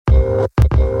Hey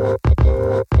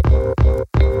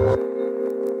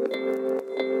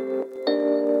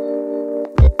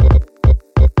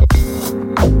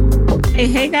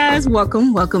guys,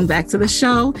 welcome back to the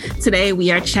show. Today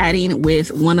we are chatting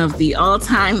with one of the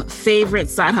all-time favorite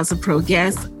Side Hustle Pro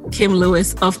guests, Kim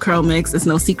Lewis of CurlMix. It's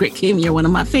no secret, Kim, you're one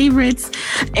of my favorites.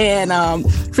 And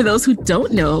for those who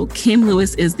don't know, Kim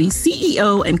Lewis is the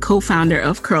CEO and co-founder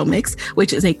of CurlMix,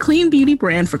 which is a clean beauty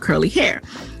brand for curly hair.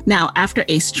 Now, after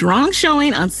a strong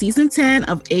showing on season 10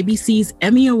 of ABC's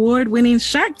Emmy Award-winning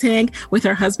Shark Tank with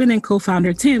her husband and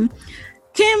co-founder Tim,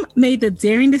 Kim made the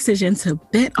daring decision to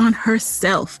bet on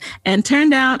herself and turned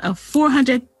down a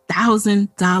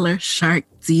 $400,000 shark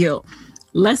deal.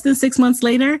 Less than 6 months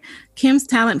later, Kim's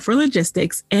talent for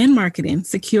logistics and marketing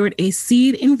secured a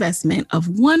seed investment of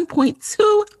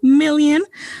 $1.2 million.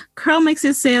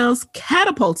 CurlMix's sales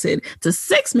catapulted to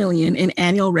 $6 million in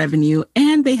annual revenue,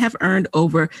 and they have earned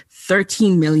over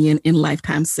 $13 million in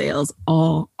lifetime sales,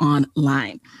 all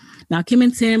online. Now, Kim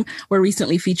and Tim were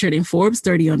recently featured in Forbes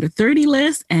 30 Under 30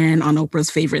 list and on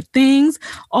Oprah's Favorite Things,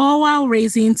 all while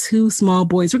raising two small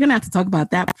boys. We're going to have to talk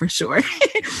about that for sure.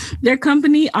 Their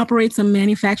company operates a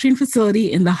manufacturing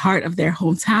facility in the heart of their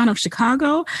hometown of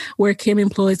Chicago, where Kim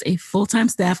employs a full-time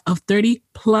staff of 30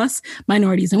 plus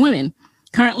minorities and women.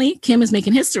 Currently, Kim is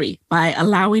making history by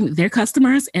allowing their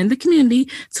customers and the community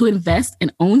to invest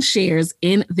and own shares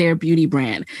in their beauty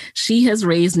brand. She has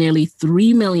raised nearly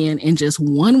 $3 million in just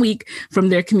 1 week from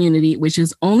their community, which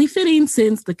is only fitting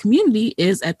since the community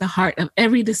is at the heart of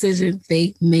every decision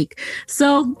they make.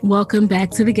 So welcome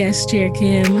back to the guest chair,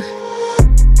 Kim.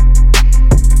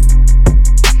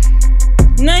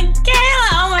 Nikayla,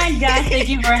 oh my gosh, thank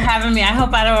you for having me. I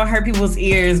hope I don't hurt people's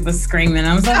ears with screaming.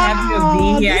 I'm so happy to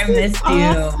be here. I missed you.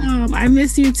 Awesome. I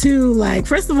miss you too. Like,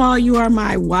 first of all, you are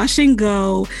my wash and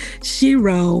go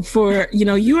shiro for,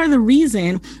 you are the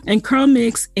reason, and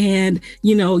CurlMix and,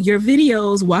 your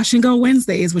videos, Wash and Go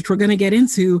Wednesdays, which we're going to get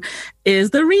into,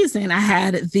 is the reason I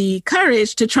had the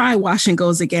courage to try Wash and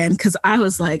Goes again, because I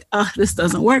was like, this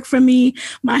doesn't work for me.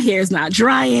 My hair is not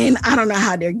drying. I don't know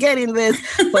how they're getting this,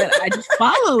 but I just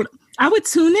followed. I would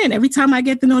tune in every time I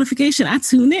get the notification. I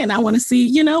tune in. I want to see,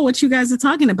 what you guys are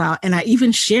talking about. And I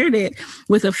even shared it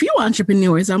with a few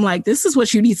entrepreneurs. I'm like, this is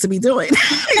what you need to be doing.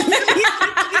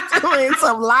 Doing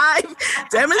some live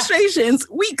demonstrations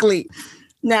weekly.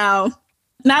 Now,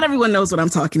 not everyone knows what I'm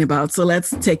talking about, so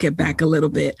let's take it back a little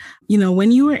bit.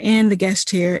 When you were in the guest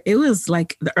chair, it was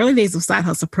like the early days of Side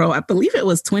Hustle Pro. I believe it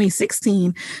was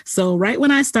 2016. So right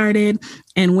when I started,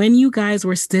 and when you guys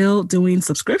were still doing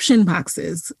subscription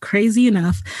boxes, crazy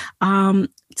enough.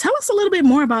 Tell us a little bit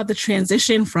more about the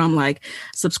transition from like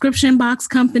subscription box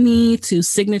company to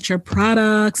signature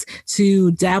products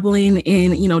to dabbling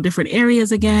in, different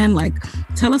areas again. Like,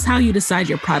 tell us how you decide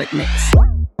your product mix.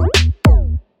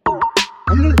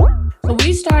 So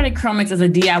we started CurlMix as a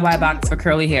DIY box for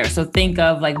curly hair. So think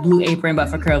of like Blue Apron, but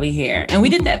for curly hair. And we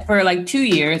did that for like 2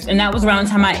 years. And that was around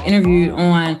the time I interviewed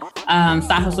on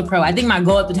Side Hustle Pro. I think my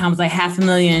goal at the time was like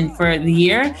 $500,000 for the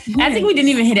year. And I think we didn't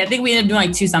even hit it. I think we ended up doing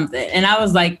like 2 something. And I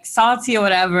was like salty or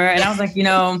whatever. And I was like,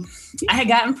 I had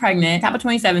gotten pregnant top of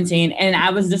 2017. And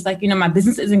I was just like, my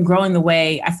business isn't growing the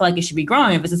way I feel like it should be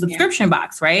growing if it's a subscription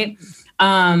box, right?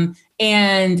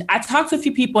 And I talked to a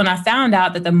few people and I found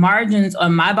out that the margins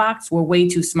on my box were way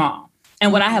too small.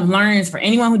 And what I have learned is for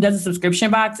anyone who does a subscription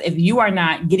box, if you are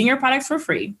not getting your products for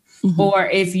free, or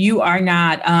if you are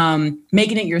not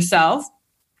making it yourself,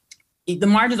 the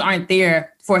margins aren't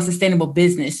there for a sustainable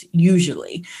business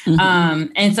usually.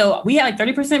 And so we had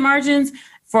like 30% margins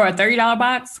for a $30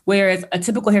 box, whereas a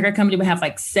typical haircut company would have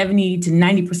like 70 to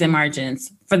 90%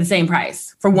 margins for the same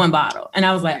price for one bottle. And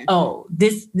I was like,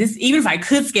 this, even if I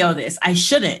could scale this, I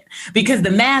shouldn't, because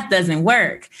the math doesn't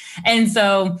work. And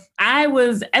so I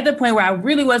was at the point where I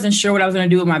really wasn't sure what I was going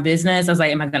to do with my business. I was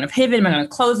like, am I going to pivot? Am I going to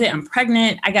close it? I'm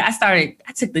pregnant. I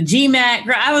took the GMAT.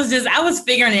 Girl, I was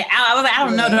figuring it out. I was like, I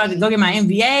don't know, do I have to go get my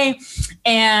MBA?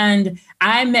 And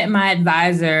I met my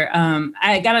advisor.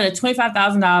 I got a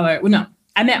 $25,000.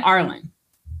 I met Arlen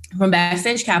from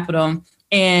Backstage Capital,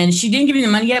 and she didn't give me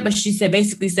the money yet, but she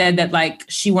basically said that like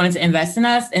she wanted to invest in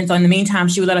us. And so in the meantime,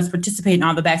 she would let us participate in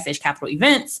all the Backstage Capital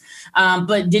events,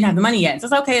 but didn't have the money yet. So I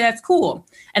was like, okay, that's cool.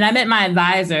 And I met my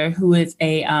advisor, who is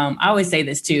I always say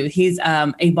this too, he's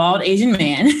a bald Asian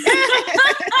man.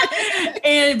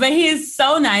 But he is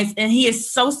so nice and he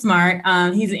is so smart.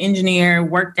 He's an engineer,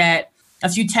 worked at a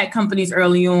few tech companies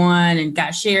early on and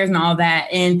got shares and all that.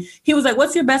 And he was like,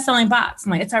 what's your best-selling box?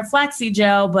 I'm like, it's our flaxseed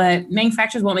gel, but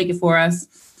manufacturers won't make it for us.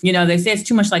 They say it's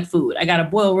too much like food. I got to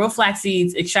boil real flax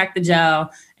seeds, extract the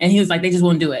gel. And he was like, they just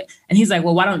won't do it. And he's like,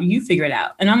 well, why don't you figure it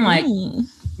out? And I'm like,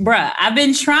 bruh, I've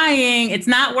been trying. It's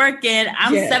not working.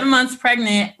 I'm 7 months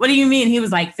pregnant. What do you mean? He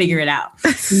was like, figure it out.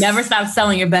 Never stop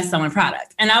selling your best-selling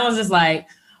product. And I was just like,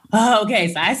 oh,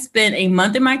 okay. So I spent a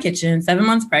month in my kitchen, 7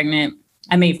 months pregnant.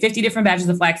 I made 50 different batches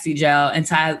of flaxseed gel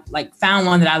until I like found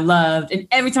one that I loved. And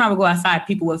every time I would go outside,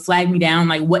 people would flag me down.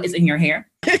 Like, what is in your hair?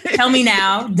 Tell me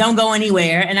now. Don't go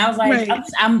anywhere. And I was like,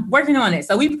 I'm working on it.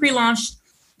 So we launched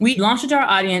it to our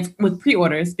audience with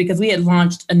pre-orders because we had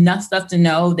launched enough stuff to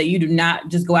know that you do not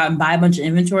just go out and buy a bunch of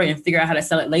inventory and figure out how to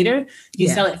sell it later. You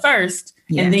sell it first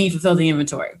and then you fulfill the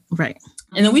inventory. Right.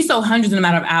 And then we sold hundreds in a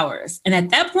matter of hours. And at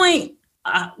that point,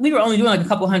 we were only doing like a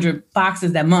couple hundred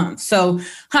boxes that month. So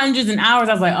hundreds and hours,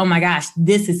 I was like, oh my gosh,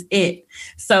 this is it.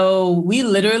 So we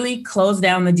literally closed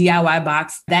down the DIY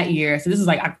box that year. So this was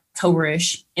like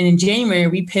October-ish. And in January,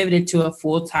 we pivoted to a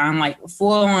full-time, like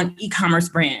full-on e-commerce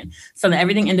brand. So that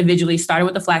everything individually started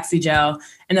with the flaxseed gel.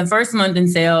 And the first month in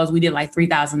sales, we did like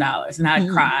 $3,000. And I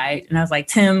cried. And I was like,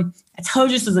 Tim, I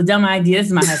told you this was a dumb idea. This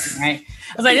is my husband, right?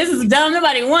 I was like, this is dumb.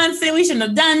 Nobody wants it. We shouldn't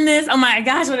have done this. Oh my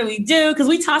gosh, what do we do? Because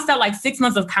we tossed out like 6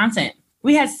 months of content.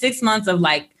 We had 6 months of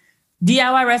like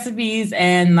DIY recipes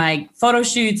and like photo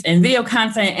shoots and video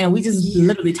content. And we just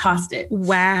literally tossed it.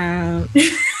 Wow.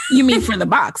 You mean for the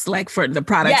box, like for the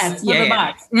products? Yes, for the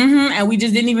box. Mm-hmm. And we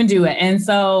just didn't even do it. And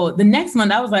so the next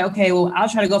month I was like, okay, well, I'll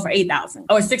try to go for 8,000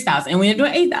 or 6,000. And we ended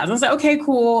up doing 8,000. I was like, okay,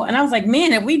 cool. And I was like,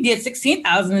 man, if we did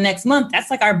 16,000 the next month, that's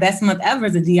like our best month ever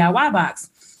as a DIY box.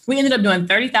 We ended up doing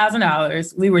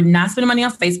 $30,000. We were not spending money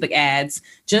on Facebook ads,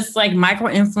 just like micro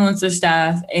influencer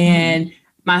stuff. And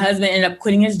my husband ended up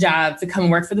quitting his job to come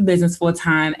work for the business full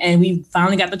time. And we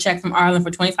finally got the check from Arlen for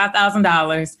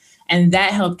 $25,000. And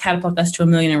that helped catapult us to $1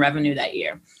 million in revenue that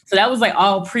year. So that was like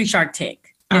all pre-Shark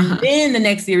Tank. And then the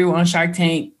next year we were on Shark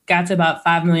Tank, got to about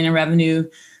 $5 million in revenue,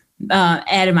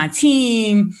 added my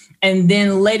team. And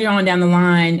then later on down the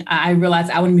line, I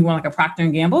realized I wouldn't be more like a Procter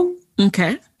 & Gamble.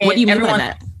 Okay. What do you mean by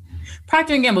that?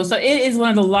 Procter & Gamble. So it is one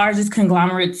of the largest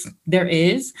conglomerates there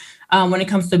is when it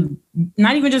comes to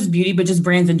not even just beauty, but just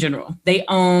brands in general. They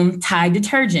own Tide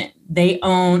detergent. They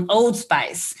own Old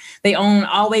Spice. They own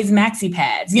Always Maxi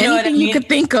Pads. You know what I mean? You could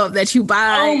think of that you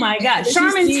buy. Oh my God.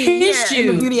 Charmin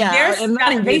tissue. And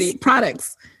not in beauty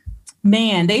products.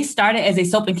 Man, they started as a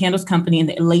soap and candles company in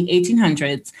the late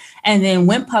 1800s and then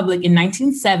went public in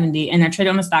 1970 and they're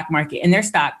traded on the stock market. And their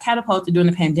stock catapulted during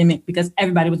the pandemic because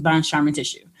everybody was buying Charmin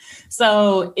tissue.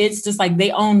 So it's just like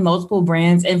they own multiple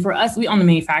brands. And for us, we own the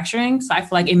manufacturing. So I feel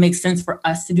like it makes sense for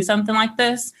us to do something like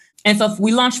this. And so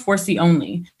we launched 4C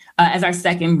Only as our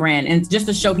second brand and just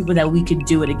to show people that we could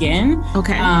do it again.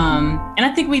 Okay. And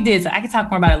I think we did. So I can talk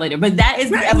more about it later. But that is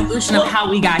the evolution of how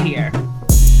we got here.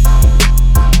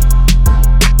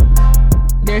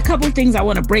 There are a couple of things I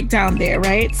want to break down there,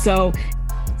 right? So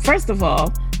first of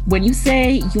all, when you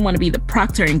say you want to be the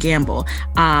Procter & Gamble,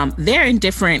 they're in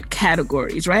different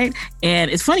categories, right? And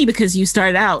it's funny because you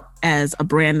started out as a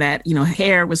brand that, you know,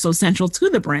 hair was so central to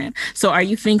the brand. So are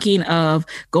you thinking of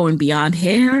going beyond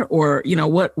hair or, you know,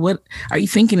 what are you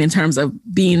thinking in terms of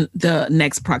being the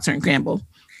next Procter & Gamble?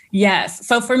 Yes.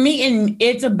 So for me,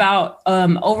 it's about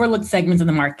overlooked segments of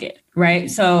the market,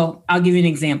 right? So I'll give you an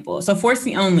example. So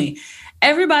 4C Only.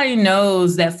 Everybody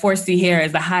knows that 4C hair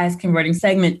is the highest converting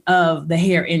segment of the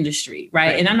hair industry,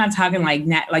 right? And I'm not talking like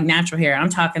natural hair. I'm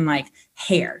talking like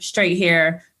hair, straight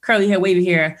hair, curly hair, wavy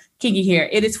hair, kinky hair.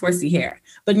 It is 4C hair.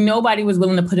 But nobody was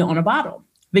willing to put it on a bottle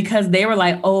because they were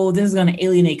like, oh, this is going to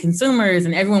alienate consumers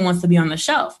and everyone wants to be on the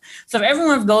shelf. So if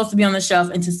everyone's goal is to be on the shelf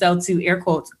and to sell to, air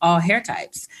quotes, all hair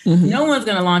types, no one's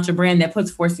going to launch a brand that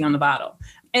puts 4C on the bottle.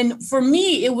 And for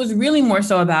me, it was really more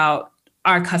so about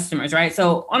our customers, right?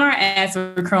 So on our ads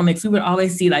for CurlMix, we would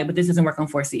always see like, but this doesn't work on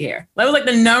 4C hair. That was like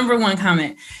the number one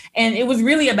comment. And it was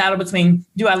really a battle between,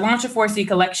 do I launch a 4C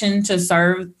collection to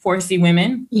serve 4C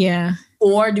women? Yeah.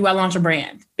 Or do I launch a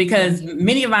brand? Because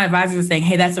many of my advisors were saying,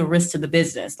 hey, that's a risk to the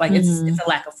business. Like it's a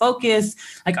lack of focus.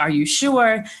 Like, are you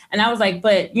sure? And I was like,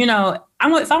 but you know,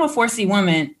 if I'm a 4C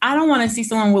woman, I don't want to see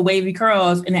someone with wavy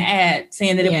curls in an ad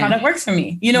saying that a product works for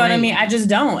me. You know what I mean? I just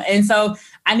don't. And so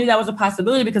I knew that was a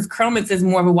possibility because CurlMix is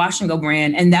more of a wash and go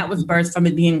brand. And that was birthed from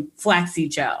it being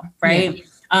flaxseed gel, right?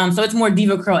 So it's more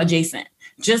Diva Curl adjacent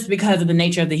just because of the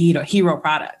nature of the hero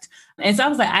product. And so I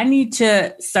was like, I need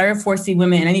to serve 4C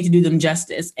women and I need to do them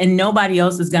justice. And nobody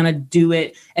else is going to do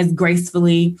it as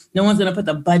gracefully. No one's going to put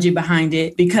the budget behind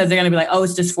it because they're going to be like, oh,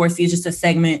 it's just 4C. It's just a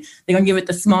segment. They're going to give it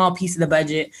the small piece of the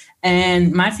budget.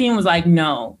 And my team was like,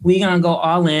 no, we're going to go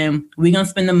all in. We're going to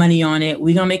spend the money on it.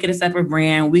 We're going to make it a separate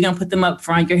brand. We're going to put them up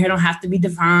front. Your hair don't have to be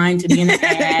defined to be in the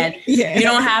ad. Yeah. You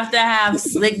don't have to have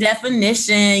slick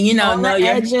definition, all no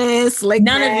edges, slick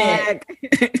none back. Of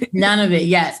it. None of it.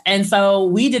 Yes. And so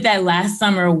we did that last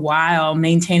summer while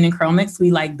maintaining CurlMix.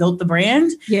 We built the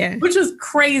brand, which was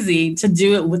crazy to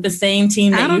do it with the same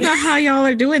team. I don't know how y'all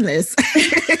are doing this.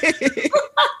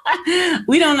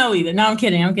 We don't know either. No, I'm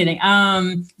kidding.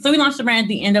 So we launched the brand at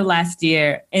the end of last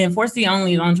year, and 4C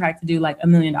only is on track to do $1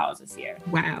 million this year.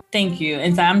 Wow. Thank you.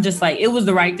 And so I'm just it was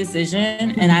the right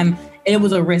decision, and it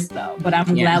was a risk though, but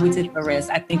I'm glad we took the risk.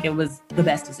 I think it was the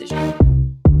best decision.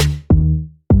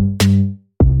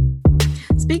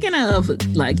 Speaking of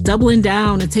doubling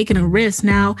down and taking a risk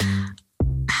now,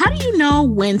 how do you know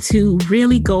when to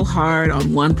really go hard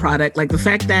on one product? Like the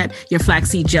fact that your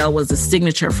flaxseed gel was a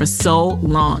signature for so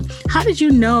long. How did you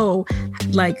know,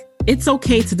 it's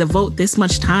okay to devote this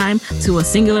much time to a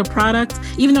singular product,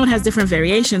 even though it has different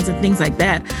variations and things like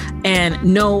that, and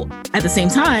know at the same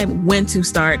time when to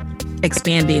start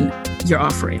expanding your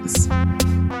offerings?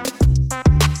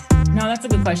 No, that's a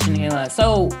good question, Ayla.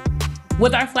 So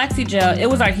with our flaxseed gel, it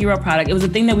was our hero product. It was a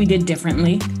thing that we did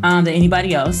differently than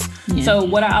anybody else. Yeah. So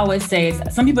what I always say is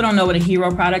some people don't know what a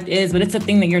hero product is, but it's a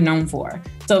thing that you're known for.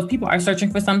 So if people are searching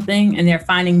for something and they're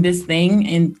finding this thing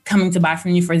and coming to buy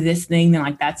from you for this thing,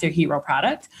 then that's your hero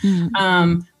product.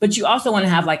 Mm-hmm. But you also want to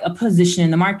have a position in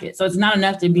the market. So it's not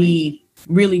enough to be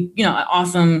really, an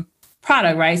awesome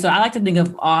product, right? So I like to think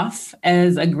of off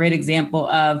as a great example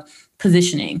of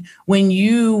positioning. When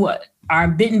you are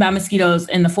bitten by mosquitoes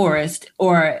in the forest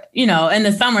or, in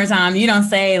the summertime, you don't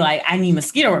say I need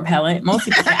mosquito repellent. Most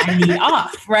people say I need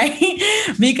off, right?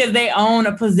 Because they own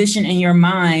a position in your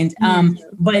mind.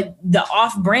 But the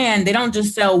off brand, they don't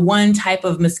just sell one type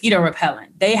of mosquito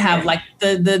repellent. They have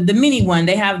the mini one.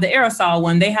 They have the aerosol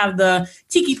one. They have the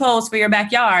tiki poles for your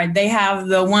backyard. They have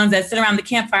the ones that sit around the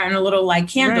campfire in a little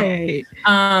candle. Right.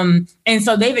 And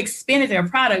so they've expanded their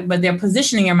product, but their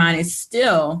positioning in your mind is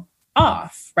still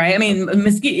off, right? I mean,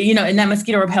 mosquito, in that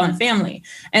mosquito repellent family.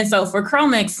 And so for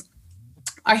CurlMix,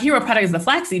 our hero product is the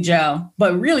flaxseed gel,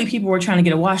 but really people were trying to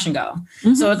get a wash and go.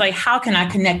 Mm-hmm. So it's how can I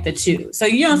connect the two? So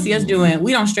you don't see us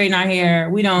we don't straighten our hair.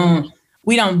 We don't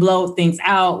blow things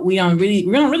out. We don't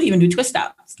really even do twist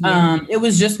outs. Yeah. It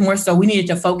was just more so we needed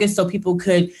to focus so people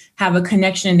could have a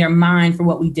connection in their mind for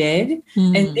what we did.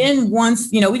 Mm-hmm. And then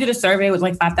once, we did a survey with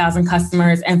 5,000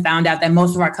 customers and found out that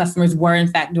most of our customers were in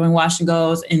fact doing wash and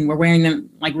goes and were wearing them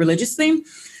religiously.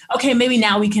 Okay, maybe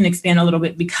now we can expand a little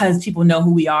bit because people know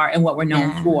who we are and what we're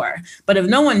known for. But if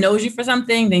no one knows you for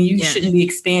something, then you shouldn't be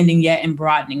expanding yet and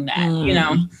broadening that,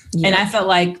 Yeah. And I felt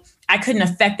like I couldn't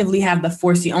effectively have the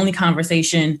 4C only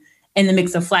conversation in the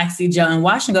mix of flaxseed gel and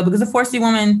wash and go because a 4C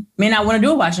woman may not want to do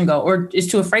a wash and go or is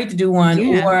too afraid to do one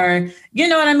or, you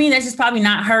know what I mean? That's just probably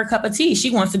not her cup of tea. She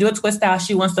wants to do a twist out.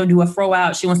 She wants to do a throw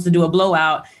out. She wants to do a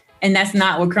blowout. And that's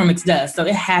not what CurlMix does. So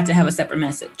it had to have a separate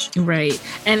message. Right.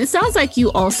 And it sounds like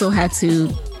you also had to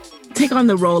take on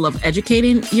the role of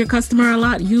educating your customer a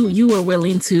lot. You were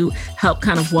willing to help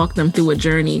kind of walk them through a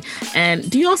journey. And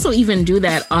do you also even do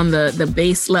that on the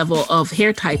base level of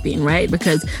hair typing, right?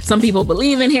 Because some people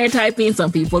believe in hair typing,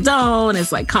 some people don't.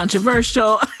 It's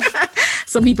controversial.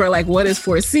 Some people are like, what is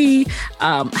 4C?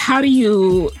 How do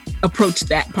you approach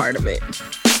that part of it?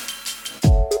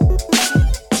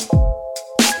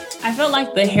 I felt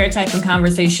like the hair typing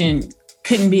conversation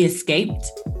couldn't be escaped.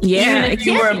 Yeah, it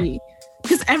can't be.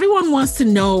 Because everyone wants to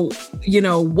know,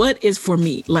 what is for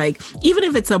me? Even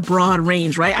if it's a broad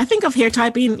range, right? I think of hair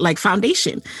typing like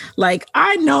foundation.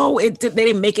 I know they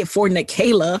didn't make it for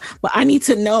Nikayla, but I need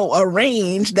to know a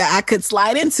range that I could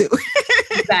slide into.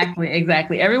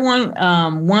 Exactly. Everyone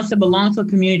wants to belong to a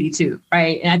community too,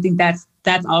 right? And I think that's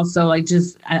also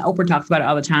Oprah talks about it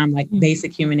all the time,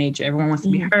 basic human nature. Everyone wants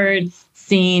to be heard,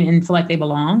 seen, and feel like they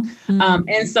belong. Mm-hmm.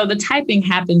 And so the typing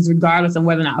happens regardless of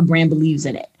whether or not a brand believes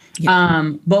in it.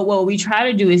 Yeah. But what we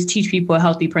try to do is teach people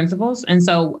healthy principles. And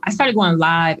so I started going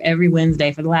live every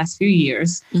Wednesday for the last few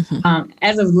years. Mm-hmm.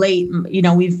 As of late,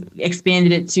 we've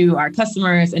expanded it to our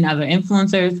customers and other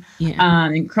influencers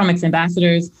and CurlMix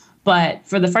ambassadors. But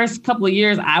for the first couple of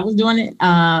years, I was doing it.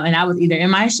 And I was either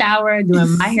in my shower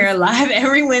doing my hair live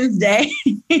every Wednesday.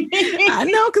 I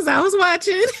know, because I was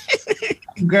watching.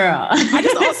 Girl. I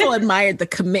just also admired the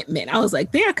commitment. I was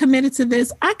like, they are committed to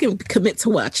this. I can commit to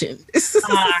watching.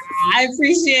 I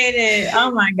appreciate it.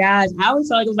 Oh my gosh. I always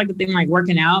felt like it was like a thing like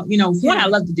working out. You know, one, I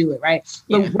love to do it, right?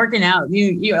 But working out,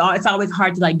 it's always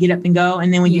hard to like get up and go.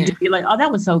 And then when you do, you're like, oh,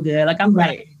 that was so good. Like, I'm glad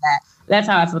I did that. That's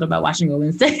how I felt about Wash and Go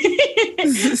Wednesday.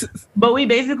 But we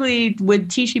basically would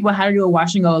teach people how to do a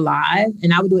wash and go live.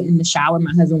 And I would do it in the shower.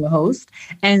 My husband would host.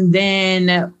 And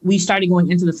then we started going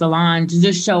into the salon to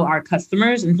just show our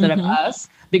customers instead of us,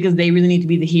 because they really need to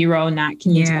be the hero, not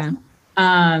Kimmy.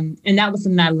 And that was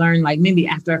something I learned like maybe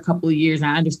after a couple of years,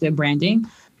 and I understood branding.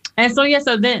 And so,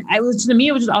 so then it was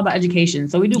just all about education.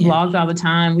 So we do blogs all the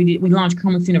time. We launched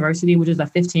CurlMix University, which is a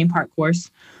 15-part course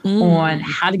on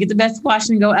how to get the best wash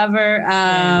and go ever.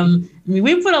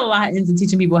 We put a lot into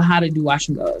teaching people how to do wash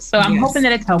and goes. So I'm hoping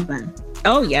that it's helping.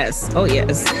 Oh, yes. Oh,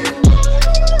 yes.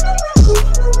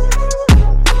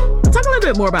 Talk a little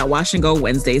bit more about Wash and Go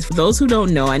Wednesdays. For those who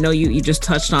don't know, I know you just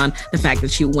touched on the fact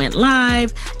that you went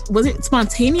live. Was it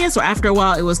spontaneous, or after a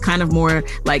while it was kind of more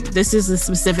like, this is the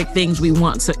specific things we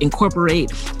want to incorporate.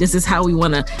 This is how we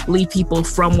want to lead people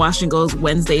from Wash and Go's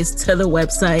Wednesdays to the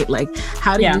website. Like,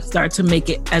 how do you start to make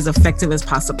it as effective as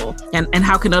possible? And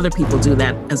how can other people do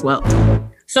that as well?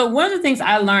 So one of the things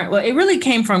I learned, it really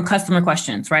came from customer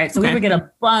questions, right? So we would get a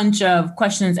bunch of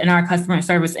questions in our customer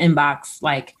service inbox,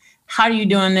 like, how are you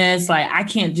doing this? Like, I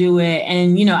can't do it.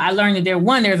 And, I learned that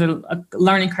there's a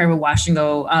learning curve with Wash and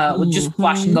Go, with just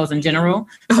Wash and Goes in general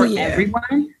for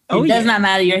everyone. It does not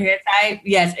matter your hair type.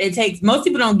 Yes, it takes, most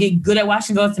people don't get good at Wash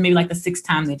and Goes to maybe like the 6th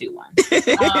time they do one,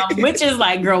 which is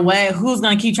like, girl, what? Who's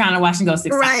going to keep trying to Wash and Go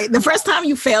 6 times? Right. The first time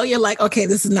you fail, you're like, okay,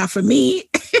 this is not for me.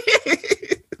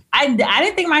 I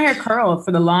didn't think my hair curled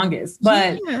for the longest,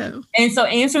 but, and so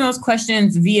answering those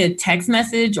questions via text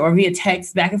message or via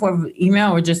text back and forth with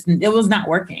email, it was not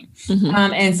working.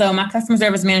 And so my customer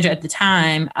service manager at the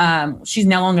time, she's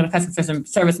no longer the customer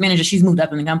service manager. She's moved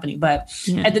up in the company. But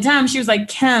at the time she was like,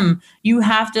 Kim, you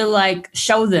have to like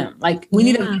show them, like we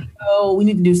need to go, we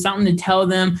need to do something to tell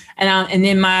them. And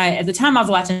then at the time I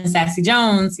was watching Sassy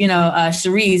Jones,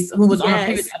 Sharice, who was on a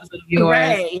previous episode of yours.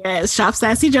 Right. Yes. Shop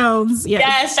Sassy Jones.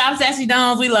 Yes. Shop Sassy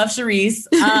Jones. We love Sharice.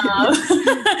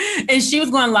 And she was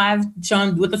going live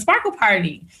showing with the Sparkle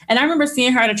Party. And I remember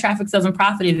seeing her at a Traffic Sales and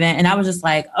Profit event. And I was just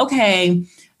like, okay.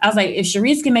 I was like, if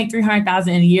Sharice can make $300,000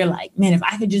 in a year, like, man, if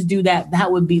I could just do that,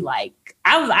 that would be like,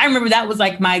 I remember that was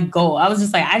like my goal. I was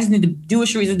just like, I just need to do what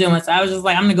Sharice is doing. So I was just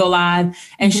like, I'm going to go live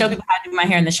and show people how to do my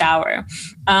hair in the shower.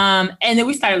 And then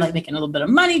we started like making a little bit of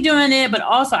money doing it, but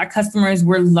also our customers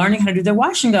were learning how to do their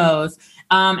wash and goes.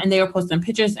 And they were posting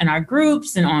pictures in our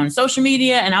groups and on social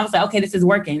media. And I was like, okay, this is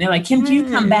working. They're like, Kim, can you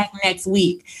come back next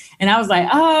week? And I was like,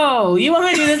 oh, you want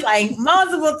me to do this like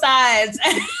multiple times?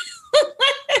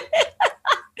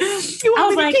 You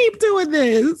want me to keep doing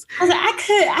this? I was like,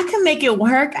 I could make it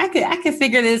work. I could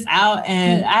figure this out.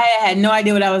 And I had no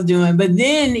idea what I was doing. But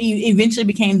then it eventually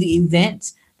became the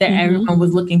event that everyone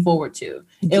was looking forward to.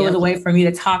 It was a way for me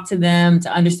to talk to them,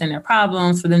 to understand their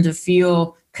problems, for them to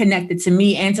feel connected to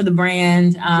me and to the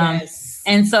brand.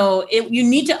 And so you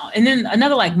need to, and then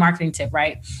another like marketing tip,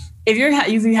 right? If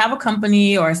you have a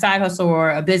company or a side hustle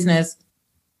or a business,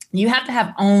 you have to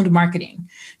have owned marketing.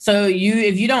 So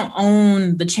if you don't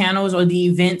own the channels or the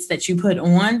events that you put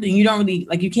on, then you don't really,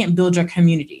 like, you can't build your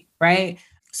community, right?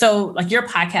 So like your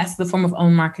podcast is a form of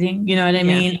owned marketing. You know what I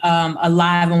mean? A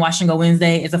live on Wash and Go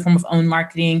Wednesday is a form of owned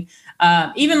marketing.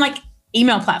 Even like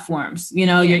email platforms,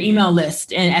 your email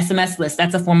list and SMS list,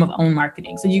 that's a form of owned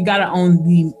marketing. So you got to own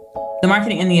the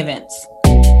marketing and the events.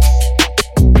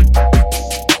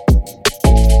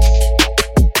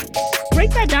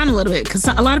 Break that down a little bit, because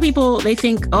a lot of people, they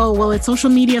think, oh, well, it's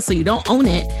social media, so you don't own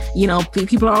it.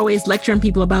 People are always lecturing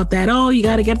people about that. Oh, you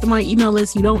got to get them on email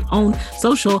list. You don't own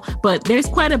social, but there's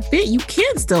quite a bit you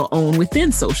can still own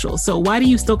within social. So why do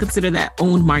you still consider that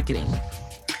owned marketing?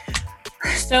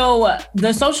 So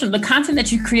the content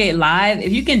that you create live,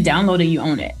 if you can download it, you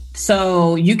own it.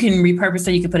 So you can repurpose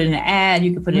it. You can put it in an ad.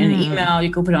 You can put it in an email.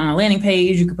 You can put it on a landing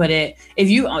page. You can put it, if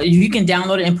you can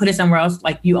download it and put it somewhere else,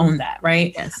 like, you own that,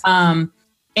 right? Yes.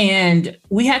 And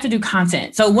we had to do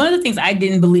content. So one of the things I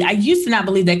used to not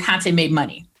believe that content made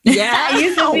money. Yeah. I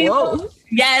used to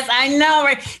yes, I know,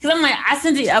 right? Because I'm like, I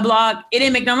sent it a blog, it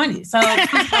didn't make no money. So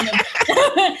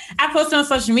I posted on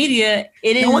social media,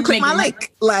 it didn't. No one clicked my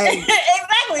link, like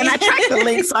exactly. And I tracked the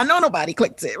link, so I know nobody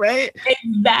clicked it, right?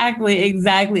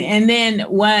 Exactly. And then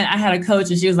when I had a coach,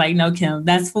 and she was like, "No, Kim,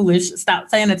 that's foolish. Stop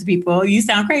saying that to people. You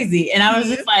sound crazy." And I was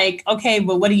just like, "Okay,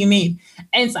 but what do you mean?"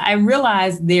 And so I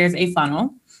realized there's a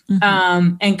funnel.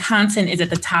 And content is at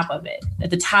the top of it. At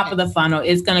the top of the funnel,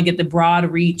 it's going to get the broad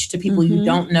reach to people you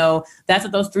don't know. That's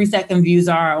what those 3-second views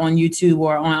are on YouTube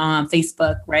or on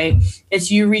Facebook, right?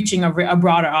 It's you reaching a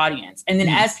broader audience. And then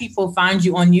as people find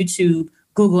you on YouTube,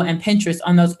 Google, and Pinterest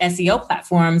on those SEO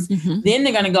platforms, then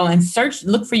they're going to go and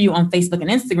look for you on Facebook and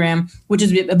Instagram, which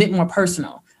is a bit more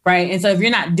personal, right? And so if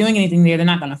you're not doing anything there, they're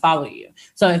not going to follow you.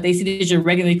 So if they see that you're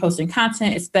regularly posting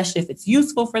content, especially if it's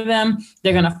useful for them,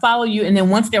 they're going to follow you. And then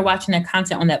once they're watching that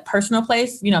content on that personal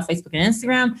place, Facebook and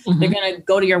Instagram, they're going to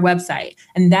go to your website.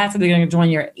 And that's where they're going to join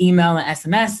your email and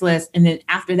SMS list. And then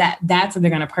after that, that's what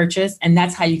they're going to purchase. And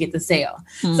that's how you get the sale.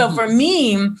 So for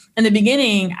me, in the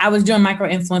beginning, I was doing micro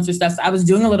influencer stuff. So I was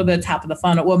doing a little bit of top of the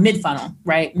funnel, well, mid funnel,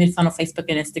 right? Mid funnel, Facebook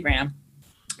and Instagram.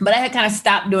 But I had kind of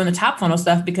stopped doing the top funnel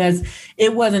stuff because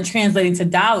it wasn't translating to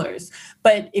dollars.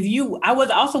 But I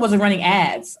wasn't running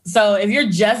ads. So if you're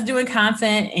just doing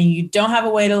content and you don't have a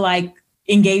way to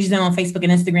engage them on Facebook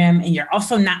and Instagram, and you're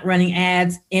also not running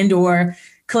ads and or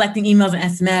collecting emails and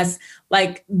SMS,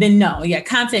 then no,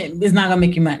 content is not going to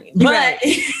make you money. But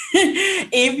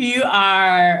if you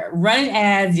are running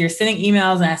ads, you're sending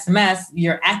emails and SMS,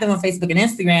 you're active on Facebook and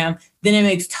Instagram, then it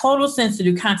makes total sense to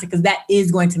do content because that is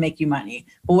going to make you money.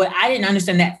 But what I didn't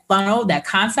understand, that funnel, that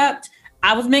concept,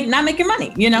 I was not making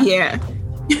money, Yeah.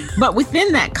 But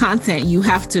within that content, you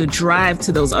have to drive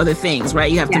to those other things, right?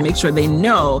 You have to make sure they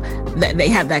know that they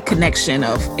have that connection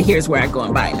of here's where I go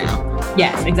and buy now.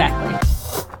 Yes, exactly.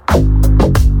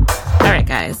 All right,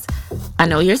 guys. I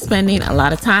know you're spending a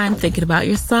lot of time thinking about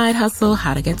your side hustle,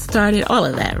 how to get started, all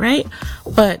of that, right?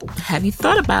 But have you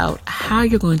thought about how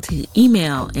you're going to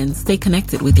email and stay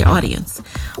connected with your audience?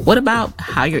 What about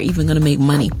how you're even going to make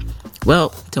money?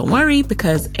 Well, don't worry,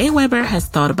 because Aweber has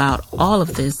thought about all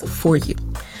of this for you.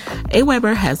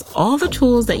 Aweber has all the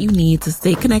tools that you need to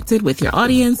stay connected with your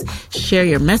audience, share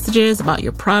your messages about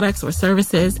your products or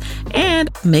services,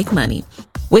 and make money.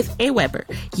 With Aweber,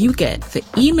 you get the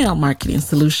email marketing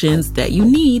solutions that you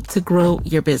need to grow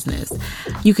your business.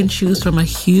 You can choose from a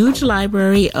huge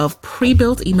library of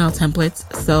pre-built email templates,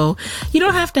 so you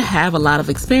don't have to have a lot of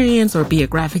experience or be a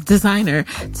graphic designer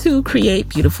to create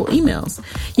beautiful emails.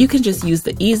 You can just use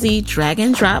the easy drag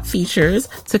and drop features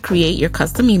to create your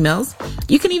custom emails.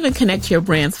 You can even connect your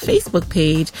brand's Facebook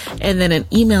page, and then an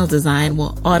email design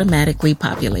will automatically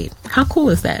populate. How cool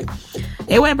is that?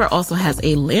 Aweber also has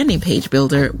a landing page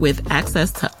builder with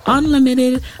access to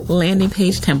unlimited landing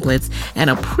page templates and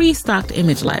a pre-stocked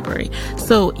image library.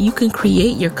 So you can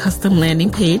create your custom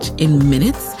landing page in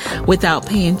minutes without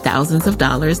paying thousands of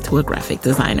dollars to a graphic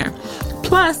designer.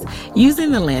 Plus,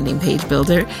 using the landing page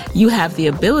builder, you have the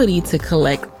ability to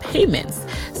collect payments.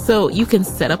 So you can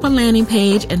set up a landing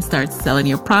page and start selling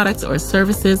your products or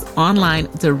services online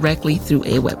directly through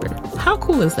Aweber. How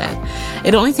cool is that?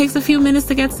 It only takes a few minutes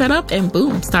to get set up and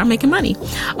boom, start making money.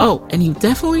 Oh, and you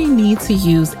definitely need to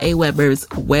use Aweber's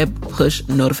web push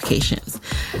notifications.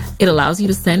 It allows you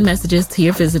to send messages to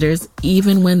your visitors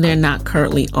even when they're not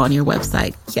currently on your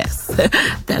website. Yes,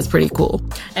 that's pretty cool.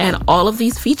 And all of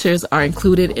these features are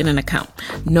included in an account.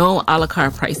 No a la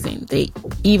carte pricing. They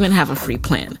even have a free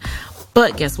plan.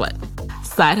 But guess what?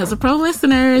 Side Hustle Pro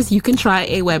listeners, you can try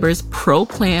Aweber's Pro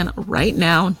plan right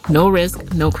now. No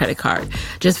risk, no credit card.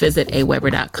 Just visit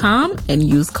aweber.com and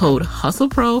use code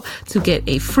HustlePro to get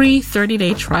a free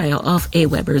 30-day trial of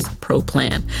Aweber's Pro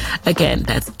plan. Again,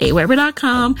 that's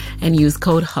aweber.com and use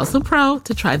code HustlePro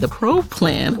to try the Pro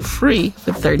plan free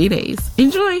for 30 days.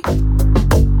 Enjoy!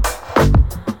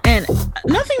 And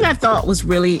nothing that I thought was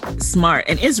really smart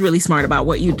and is really smart about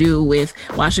what you do with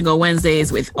Wash and Go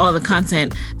Wednesdays, with all the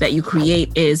content that you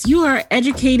create, is you are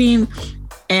educating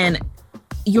and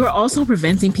you're also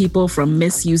preventing people from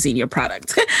misusing your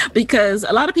product. Because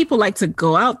a lot of people like to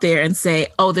go out there and say,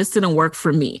 oh, this didn't work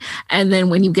for me. And then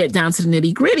when you get down to the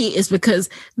nitty gritty, it's because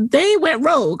they went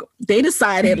rogue. They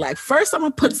decided, first I'm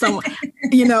going to put some,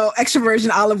 extra virgin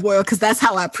olive oil because that's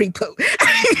how I pre-poo.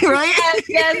 Right?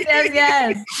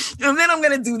 Yes. And then I'm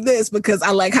going to do this because I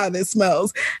like how this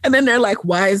smells. And then they're like,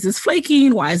 why is this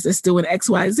flaking? Why is this doing X,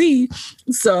 Y, Z?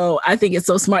 So I think it's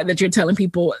so smart that you're telling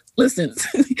people, listen,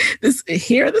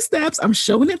 here are the steps. I'm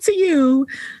showing it to you.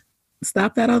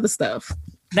 Stop that other stuff.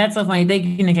 That's so funny. Thank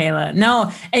you, Nicaila.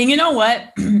 No, and you know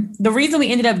what? The reason we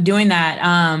ended up doing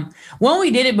that, when we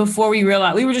did it before, we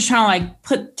realized we were just trying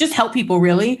to just help people,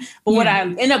 really. But what I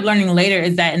ended up learning later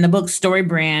is that in the book Story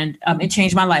Brand, it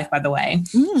changed my life, by the way.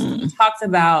 It talks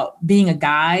about being a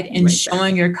guide and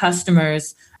showing your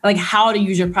customers like how to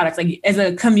use your products. Like as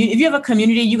a community, if you have a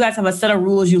community, you guys have a set of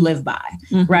rules you live by,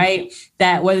 right?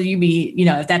 That whether you be,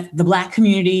 if that's the Black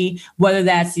community, whether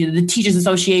that's the Teachers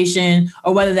Association,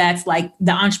 or whether that's like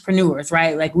the entrepreneurs,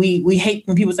 right? Like we hate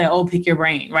when people say, "Oh, pick your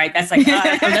brain," right? That's like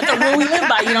that's a rule we live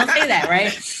by. You don't say that,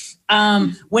 right?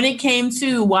 When it came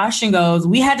to Wash and Goes,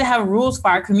 we had to have rules for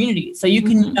our community so you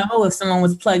can know if someone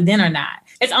was plugged in or not.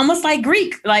 It's almost like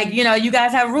Greek. Like, you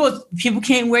guys have rules. People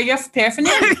can't wear your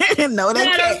paraphernalia. No, they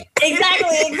can't.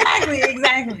 Exactly.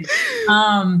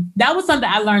 That was something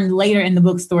I learned later in the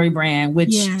book Story Brand, which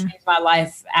changed my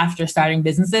life after starting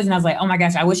businesses. And I was like, oh my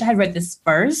gosh, I wish I had read this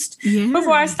first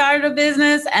before I started a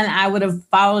business, and I would have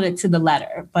followed it to the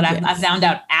letter. But I found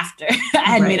out after I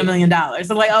had made $1 million.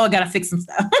 So like, I got to fix some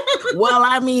stuff. Well,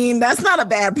 I mean, that's not a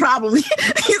bad problem.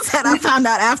 You said I found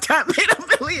out after I made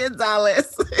 $1 million.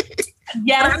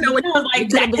 Yeah, I know it was like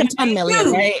that could have been 10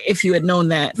 million, right? If you had known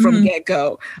that from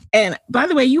get-go. And by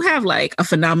the way, you have like a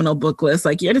phenomenal book list.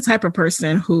 Like you're the type of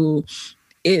person who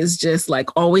is just like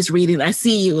always reading. I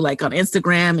see you like on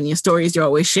Instagram and your stories, you're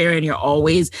always sharing, you're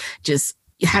always just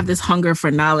you have this hunger for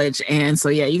knowledge. And so,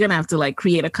 you're going to have to like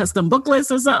create a custom book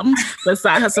list or something for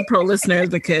Side Hustle Pro listeners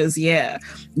because you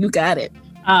got it.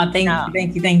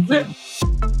 Thank you.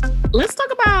 Let's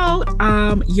talk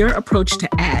about your approach to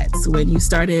ads when you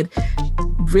started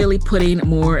really putting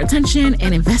more attention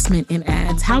and investment in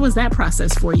ads. How was that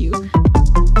process for you?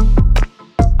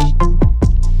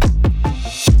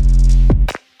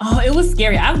 Oh, it was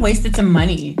scary. I've wasted some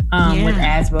money with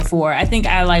ads before. I think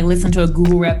I like listened to a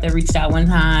Google rep that reached out one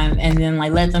time and then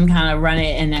like let them kind of run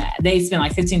it, and they spent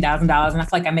like $15,000, and I feel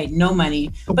like I made no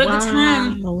money. But at the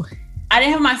time, I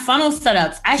didn't have my funnel set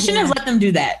up. I shouldn't have let them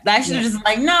do that. I should have just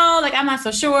like, no, like I'm not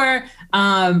so sure.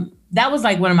 That was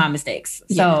like one of my mistakes.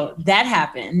 So that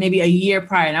happened maybe a year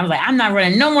prior. And I was like, I'm not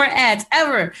running no more ads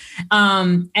ever.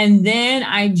 And then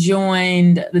I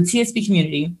joined the TSP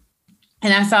community.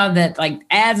 And I saw that like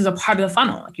ads is a part of the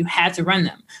funnel. Like you had to run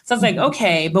them. So I was like,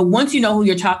 okay, but once you know who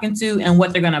you're talking to and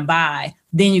what they're going to buy,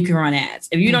 then you can run ads.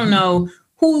 If you don't know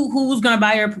who's going to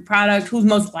buy your product, who's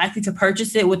most likely to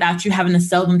purchase it without you having to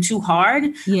sell them too hard,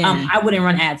 I wouldn't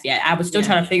run ads yet. I would still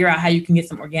try to figure out how you can get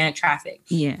some organic traffic.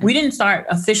 We didn't start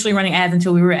officially running ads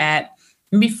until we were at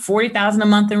maybe $40,000 a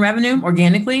month in revenue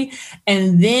organically.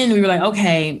 And then we were like,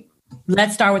 okay,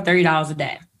 let's start with $30 a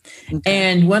day.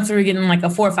 And once we were getting like a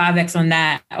 4 or 5x on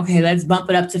that, okay, let's bump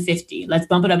it up to 50. Let's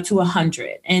bump it up to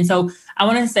 100. And so I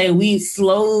want to say we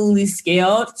slowly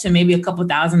scaled to maybe a couple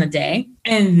thousand a day.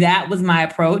 And that was my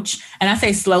approach. And I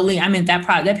say slowly, I mean, that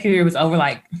period was over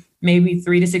like maybe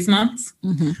 3 to 6 months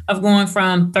of going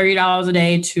from $30 a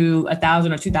day to $1,000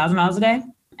 or $2,000 a day.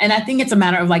 And I think it's a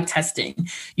matter of like testing.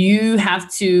 You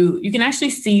can actually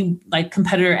see like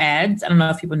competitor ads. I don't know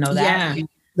if people know that. Yeah.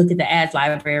 Look at the ads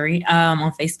library on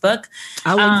Facebook.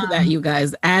 I'll link to that, you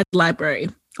guys. Ad library,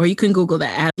 or you can Google the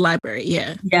ad library.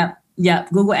 Yeah.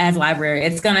 Google ads library.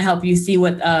 It's going to help you see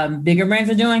what bigger brands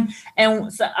are doing.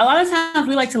 And so a lot of times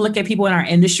we like to look at people in our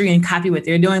industry and copy what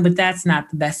they're doing, but that's not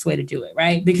the best way to do it,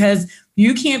 right? Because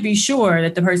you can't be sure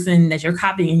that the person that you're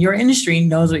copying in your industry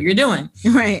knows what you're doing.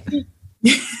 Right.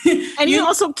 And you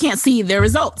also can't see their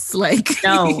results. Like,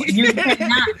 no, you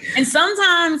cannot. And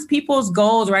sometimes people's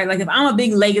goals, right? Like if I'm a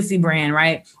big legacy brand,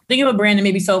 right? Think of a brand that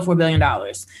maybe sold for $1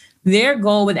 billion. Their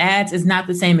goal with ads is not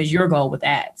the same as your goal with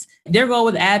ads. Their goal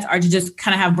with ads are to just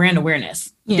kind of have brand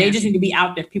awareness. They just need to be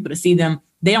out there for people to see them.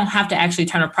 They don't have to actually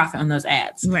turn a profit on those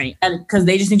ads. Right. Because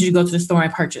they just need you to go to the store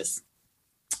and purchase.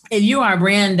 If you are a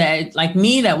brand that like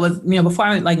me, that was, before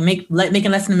I like making less than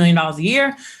 $1 million a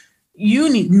year,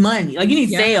 you need money, like you need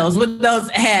sales with those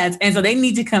ads. And so they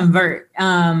need to convert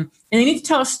and they need to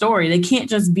tell a story. They can't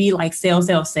just be like sale.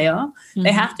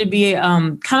 They have to be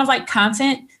kind of like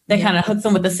content that kind of hooks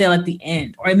them with the sale at the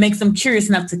end, or it makes them curious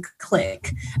enough to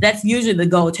click. That's usually the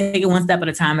goal. Take it one step at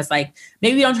a time. It's like,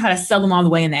 maybe don't try to sell them all the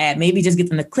way in the ad. Maybe just get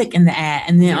them to click in the ad.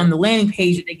 And then on the landing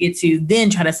page that they get to, then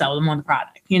try to sell them on the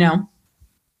product,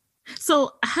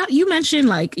 So how you mentioned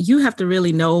like you have to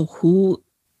really know who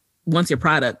wants your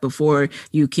product before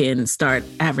you can start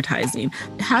advertising.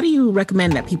 How do you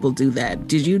recommend that people do that?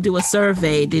 Did you do a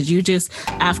survey? Did you just,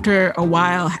 after a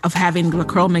while of having the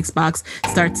CurlMix box,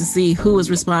 start to see who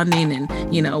was responding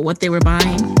and, what they were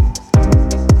buying?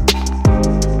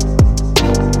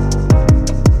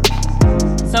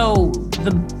 So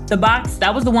the box,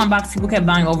 that was the one box people kept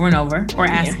buying over and over or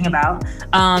asking about.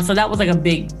 So that was like a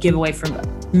big giveaway for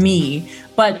me.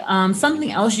 But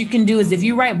something else you can do is if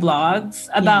you write blogs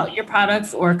about your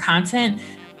products or content,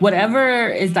 whatever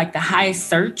is like the highest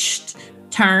searched,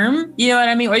 term, you know what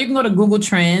I mean? Or you can go to Google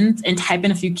Trends and type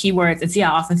in a few keywords and see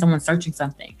how often someone's searching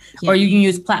something. Yeah. Or you can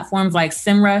use platforms like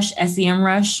SEMrush,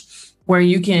 SEMrush, where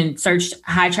you can search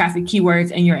high traffic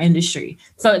keywords in your industry.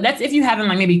 So that's if you haven't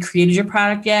like maybe created your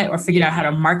product yet or figured out how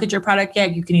to market your product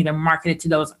yet, you can either market it to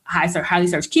those highly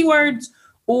searched keywords,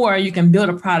 or you can build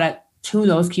a product to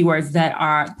those keywords that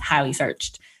are highly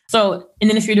searched. So, and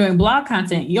then if you're doing blog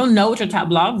content, you'll know what your top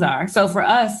blogs are. So for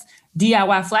us,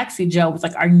 DIY Flaxseed Gel was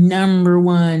like our number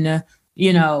one,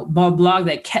 blog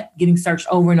that kept getting searched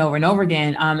over and over and over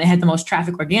again. It had the most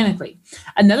traffic organically.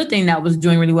 Another thing that was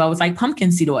doing really well was like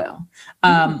pumpkin seed oil.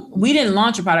 We didn't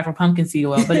launch a product for pumpkin seed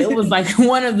oil, but it was like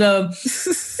one of the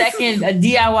second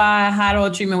DIY hot oil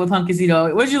treatment with pumpkin seed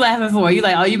oil. What you laughing for? You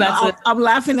like, oh, you about to? I'm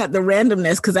laughing at the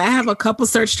randomness because I have a couple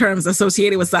search terms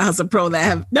associated with Side Hustle Pro that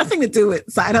have nothing to do with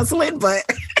side hustling, but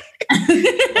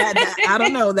I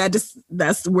don't know.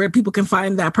 That's where people can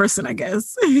find that person, I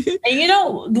guess.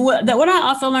 And what I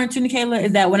also learned too, Nikayla,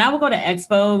 is that when I would go to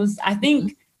expos, I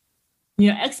think,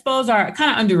 expos are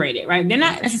kind of underrated, right? They're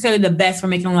not necessarily the best for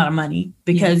making a lot of money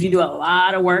because you do a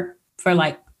lot of work for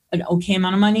like an okay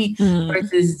amount of money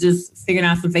versus just figuring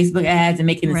out some Facebook ads and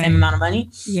making the same amount of money.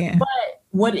 Yeah. But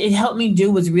what it helped me do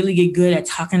was really get good at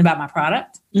talking about my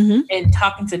product and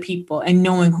talking to people and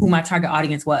knowing who my target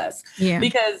audience was. Yeah.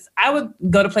 Because I would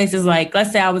go to places like,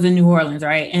 let's say I was in New Orleans,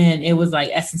 right? And it was like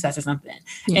Essence Fest or something.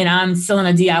 Yeah. And I'm selling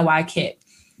a DIY kit.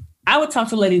 I would talk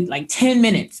to a lady like 10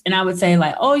 minutes and I would say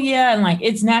like, oh yeah, and like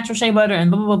it's natural shea butter and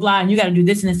blah, blah, blah, blah. And you got to do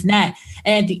this and this and that.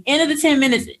 And at the end of the 10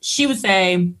 minutes, she would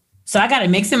say, so I got to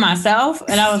mix it myself.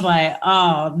 And I was like,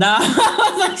 oh, no. I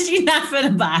was like, she's not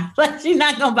finna buy. Like, she's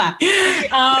not going to buy.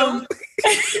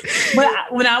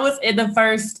 But when I was at the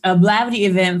first Blavity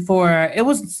event it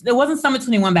wasn't Summit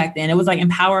 21 back then. It was like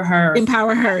Empower Her.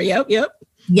 Empower Her. Yep.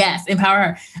 Yes,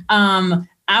 Empower Her.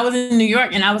 I was in New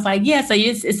York and I was like, yeah, so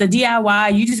it's a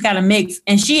DIY. You just got to mix.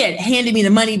 And she had handed me the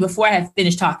money before I had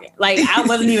finished talking. Like I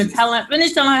wasn't even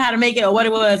finished telling her how to make it or what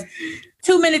it was.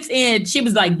 2 minutes in, she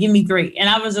was like, give me 3. And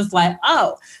I was just like,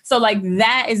 oh, so like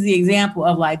that is the example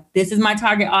of like, this is my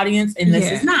target audience and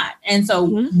this is not. And so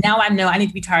now I know I need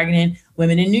to be targeting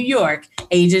women in New York,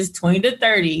 ages 20 to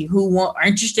 30, who are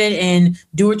interested in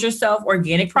do-it-yourself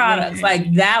organic products.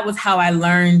 Like that was how I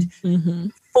learned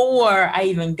before I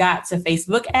even got to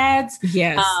Facebook ads.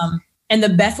 Yes. And the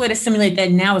best way to simulate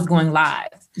that now is going live.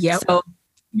 Yep. So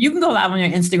you can go live on your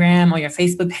Instagram or your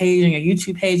Facebook page or your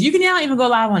YouTube page. You can now even go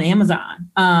live on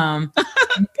Amazon.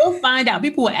 You'll find out.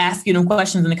 People will ask you them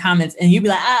questions in the comments and you'll be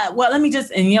like, well, let me just,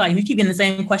 and you're like, you keep getting the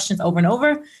same questions over and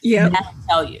over. Yeah. That'll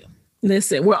tell you.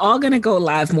 Listen, we're all going to go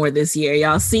live more this year.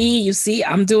 You see,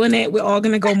 I'm doing it. We're all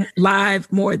going to go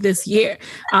live more this year.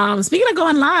 Speaking of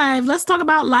going live, let's talk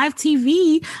about live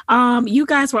TV. You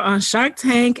guys were on Shark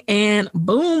Tank and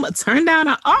boom, turned down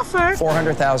an offer.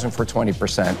 $400,000 for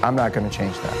 20%. I'm not going to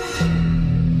change that.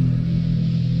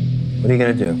 What are you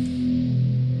going to do?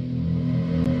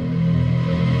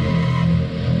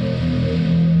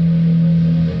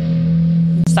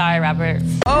 Sorry, Robert.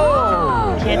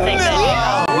 Oh! Can't take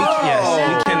that. Yes,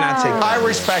 we cannot take that. I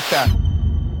respect that.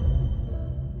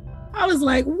 I was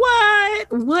like,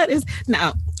 what is...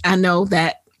 Now, I know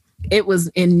that it was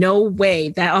in no way,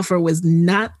 that offer was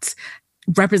not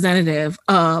representative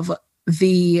of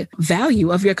the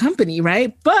value of your company,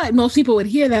 right? But most people would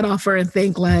hear that offer and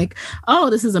think like, oh,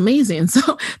 this is amazing. So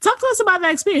talk to us about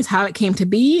that experience, how it came to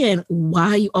be and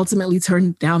why you ultimately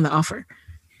turned down the offer.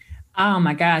 Oh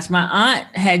my gosh. My aunt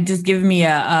had just given me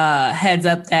a heads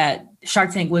up that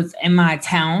Shark Tank was in my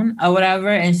town or whatever.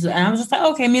 And I was just like,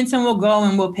 okay, me and Tim will go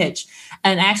and we'll pitch.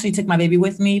 And I actually took my baby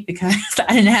with me because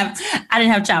I didn't have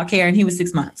childcare and he was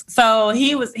 6 months. So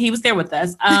he was there with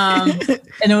us. And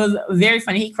it was very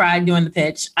funny. He cried during the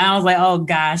pitch. I was like, oh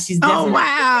gosh, she's definitely. Oh,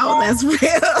 wow. That's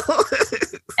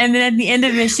real. And then at the end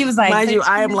of it, she was like, mind you,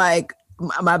 I am like,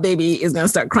 my baby is going to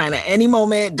start crying at any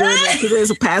moment during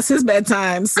this past his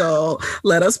bedtime. So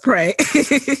let us pray.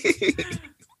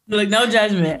 Like no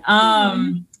judgment.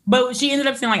 But she ended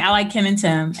up saying like, I like Kim and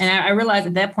Tim. And I realized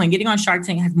at that point, getting on Shark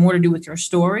Tank has more to do with your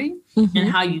story and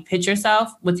how you pitch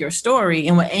yourself with your story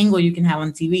and what angle you can have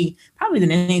on TV, probably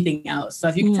than anything else. So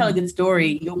if you can tell a good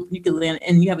story, you can land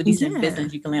and you have a decent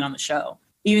business, you can land on the show.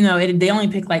 Even though they only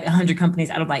pick like 100 companies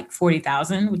out of like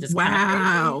 40,000, which is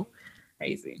kind of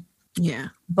crazy. Yeah.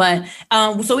 But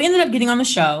so we ended up getting on the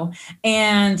show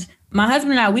and my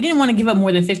husband and I, we didn't want to give up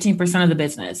more than 15% of the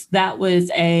business. That was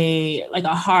a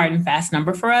hard and fast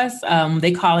number for us.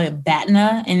 They call it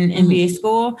BATNA in MBA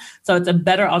school. So it's a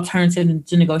better alternative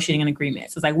to negotiating an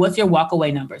agreement. So it's like, what's your walk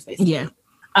away numbers basically? Yeah.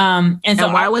 And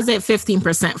so why was it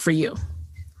 15% for you?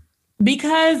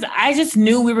 Because I just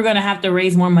knew we were going to have to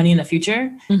raise more money in the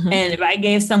future. Mm-hmm. And if I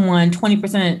gave someone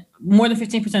 20%, more than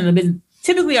 15% of the business,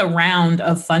 typically a round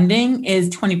of funding is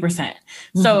 20%.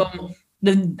 Mm-hmm. So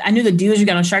I knew the deals you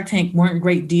got on Shark Tank weren't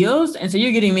great deals. And so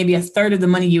you're getting maybe a third of the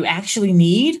money you actually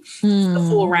need the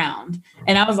full round.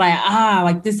 And I was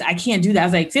like, this, I can't do that. I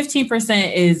was like,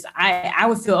 15% is, I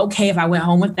would feel okay if I went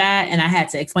home with that. And I had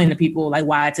to explain to people like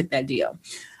why I took that deal.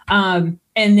 And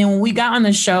then when we got on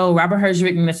the show, Robert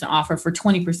Herjavec made us an offer for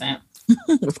 20%.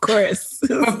 Of course.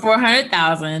 For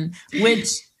 $400,000,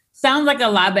 which sounds like a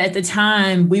lot, but at the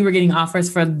time we were getting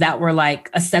offers for that were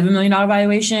like a $7 million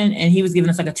valuation, and he was giving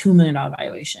us like a $2 million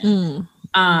valuation.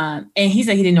 And he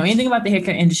said he didn't know anything about the hair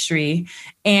care industry.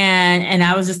 And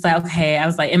I was just like, okay, I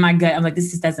was like, in my gut, I'm like, this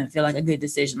just doesn't feel like a good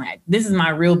decision. Like, this is my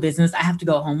real business I have to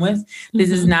go home with. This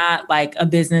is not like a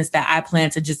business that I plan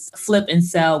to just flip and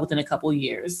sell within a couple of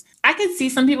years. I could see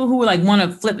some people who would like want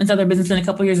to flip and sell their business in a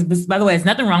couple of years. By the way, there's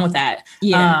nothing wrong with that.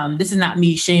 Yeah. This is not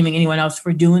me shaming anyone else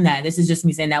for doing that. This is just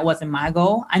me saying that wasn't my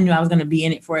goal. I knew I was going to be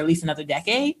in it for at least another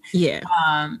decade. Yeah.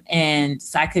 And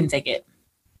so I couldn't take it.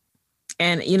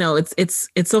 And, you know, it's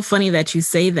so funny that you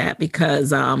say that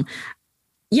because,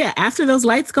 after those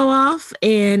lights go off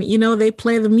and, you know, they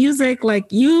play the music,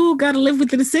 like you got to live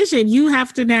with the decision. You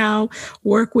have to now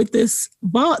work with this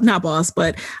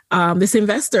this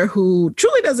investor who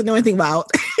truly doesn't know anything about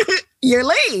your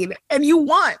lane and you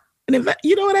want.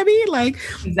 You know what I mean? Like,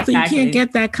 exactly. So you can't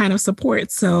get that kind of support.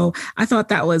 So I thought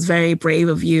that was very brave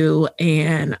of you.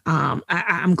 And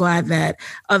I'm glad that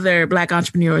other Black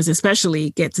entrepreneurs especially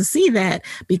get to see that,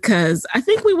 because I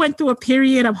think we went through a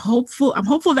period. I'm hopeful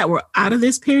that we're out of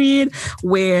this period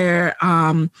where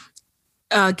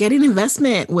getting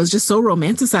investment was just so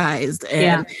romanticized,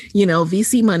 and you know,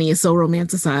 VC money is so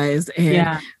romanticized,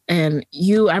 and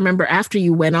I remember after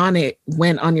you went on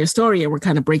your story and we're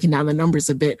kind of breaking down the numbers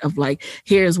a bit of like,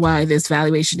 here's why this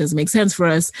valuation doesn't make sense for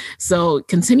us. So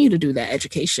continue to do that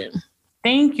education.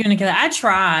 Thank you, Nicola. I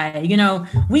try. You know,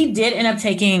 we did end up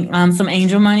taking some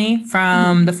angel money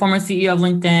from the former CEO of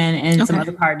LinkedIn and some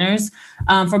other partners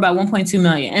for about 1.2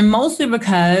 million, and mostly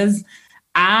because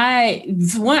I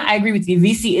agree with you.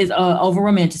 VC is over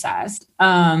romanticized.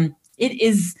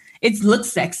 It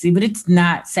looks sexy, but it's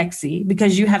not sexy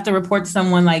because you have to report to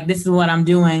someone like, this is what I'm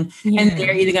doing. Yeah. And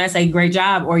they're either going to say, great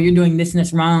job, or you're doing this and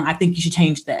this wrong. I think you should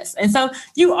change this. And so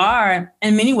you are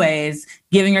in many ways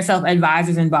giving yourself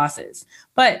advisors and bosses.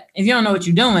 But if you don't know what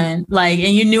you're doing, like,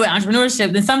 and you're new at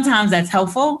entrepreneurship, then sometimes that's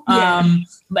helpful. Yeah.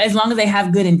 But as long as they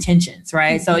have good intentions,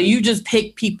 right? Mm-hmm. So you just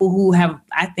pick people who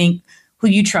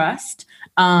you trust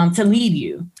to lead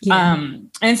you. Yeah.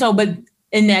 And so, but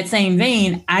in that same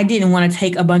vein, I didn't want to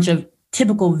take a bunch of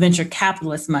typical venture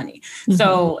capitalist money. Mm-hmm.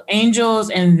 So angels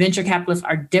and venture capitalists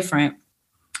are different.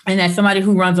 And as somebody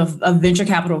who runs a venture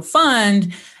capital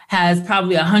fund has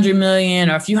probably 100 million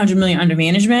or a few hundred million under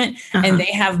management, and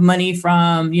they have money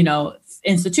from, you know,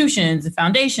 institutions and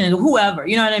foundations, whoever,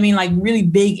 you know what I mean? Like really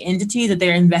big entities that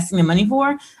they're investing the money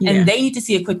for, and they need to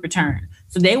see a quick return.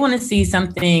 So they want to see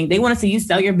something. They want to see you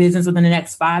sell your business within the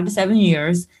next 5 to 7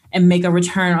 years and make a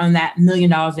return on that $1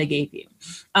 million they gave you.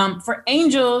 For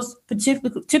angels,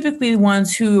 typically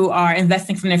ones who are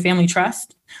investing from their family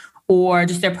trust or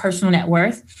just their personal net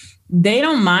worth, they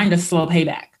don't mind a slow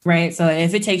payback, right? So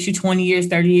if it takes you 20 years,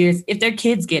 30 years, if their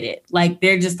kids get it, like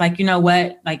they're just like, you know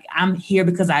what, like I'm here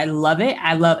because I love it.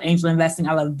 I love angel investing.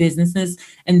 I love businesses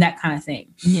and that kind of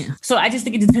thing. Yeah. So I just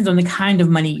think it depends on the kind of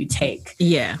money you take.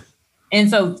 Yeah. And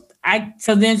so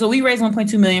we raised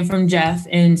 1.2 million from Jeff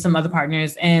and some other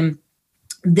partners. And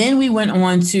then we went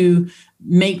on to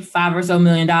make $5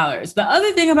 million. The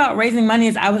other thing about raising money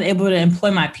is I was able to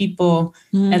employ my people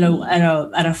at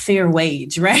a fair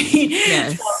wage, right?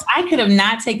 Yes. So I could have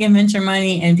not taken venture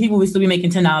money and people would still be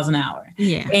making $10 an hour.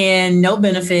 Yeah. And no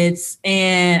benefits,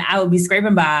 and I would be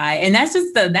scraping by. And that's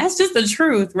just the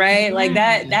truth, right? Like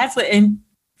that's what, and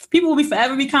people will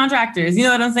forever be contractors. You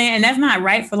know what I'm saying? And that's not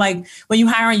right for like when you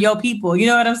hire on your people, you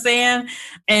know what I'm saying?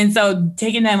 And so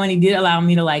taking that money did allow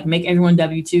me to like make everyone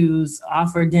W-2s,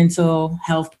 offer dental,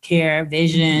 healthcare,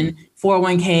 vision,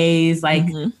 401ks, like,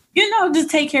 you know, just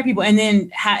take care of people. And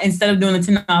then instead of doing the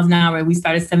 $10 an hour, we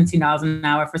started $17 an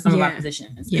hour for some of our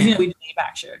positions. Yeah. You know, we do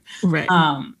manufacture. Right.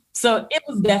 So it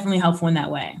was definitely helpful in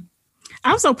that way.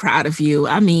 I'm so proud of you.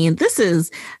 I mean, this is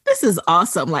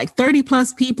awesome. Like 30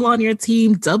 plus people on your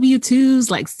team, W-2s,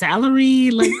 like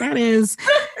salary, like that's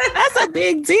a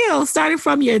big deal. Starting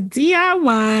from your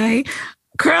DIY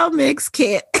CurlMix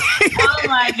kit. Oh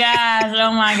my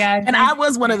gosh. And I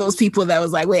was one of those people that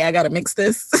was like, wait, I got to mix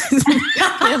this.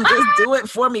 Kim, just do it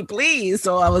for me, please.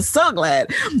 So I was so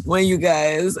glad when you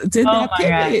guys did that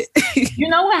pivot. You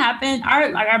know what happened?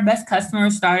 Our best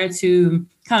customers started to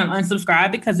kind of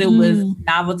unsubscribe because it was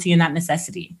novelty and not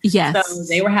necessity. Yes. So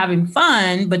they were having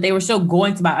fun, but they were still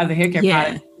going to buy other hair care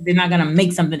products. They're not going to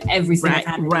make something every single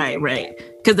time. Right.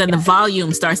 Because then the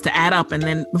volume starts to add up. And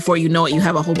then before you know it, you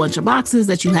have a whole bunch of boxes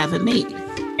that you haven't made.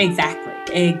 Exactly.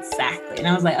 And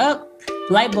I was like, oh,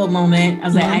 light bulb moment. I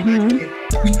was like, I need to.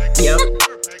 Yep.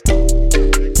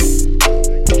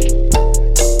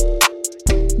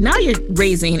 Now you're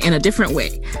raising in a different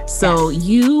way. So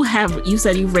you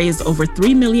said you've raised over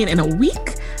 $3 million in a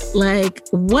week. Like,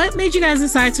 what made you guys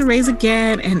decide to raise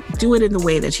again and do it in the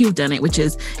way that you've done it, which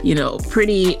is,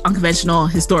 pretty unconventional,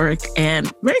 historic,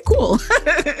 and very cool?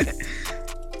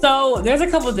 So there's a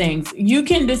couple of things you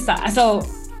can decide. So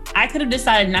I could have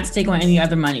decided not to take on any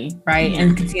other money, right?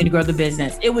 And continue to grow the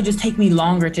business. It would just take me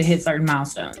longer to hit certain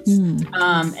milestones.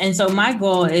 And so my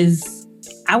goal is,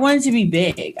 I want it to be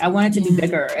big. I want it to be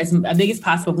bigger, as big as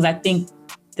possible, because I think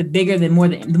the bigger, the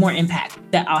more impact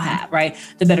that I'll have, right?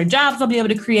 The better jobs I'll be able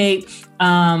to create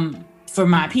for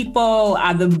my people,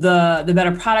 the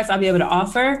better products I'll be able to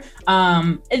offer.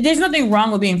 There's nothing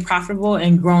wrong with being profitable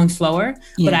and growing slower,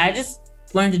 but I just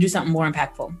wanted to do something more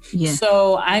impactful. Yeah.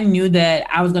 So I knew that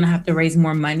I was going to have to raise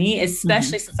more money,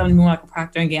 especially since I'm more like a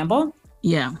Procter & Gamble.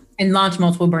 Yeah. And launch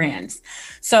multiple brands.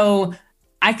 So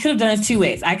I could have done it two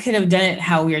ways. I could have done it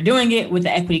how we are doing it with the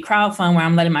equity crowdfund, where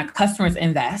I'm letting my customers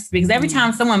invest, because every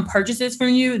time someone purchases from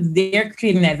you, they're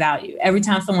creating that value. Every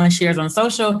time someone shares on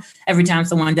social, every time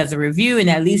someone does a review and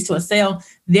that leads to a sale,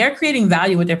 they're creating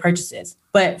value with their purchases.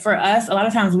 But for us, a lot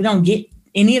of times we don't get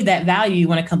any of that value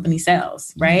when a company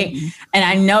sells, right? And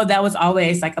I know that was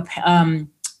always like a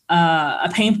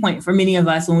pain point for many of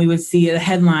us when we would see a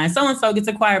headline, so-and-so gets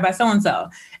acquired by so-and-so.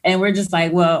 And we're just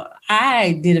like, well,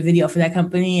 I did a video for that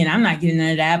company and I'm not getting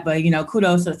into that, but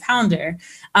kudos to the founder.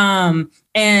 And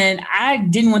I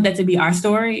didn't want that to be our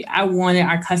story. I wanted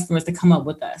our customers to come up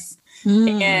with us.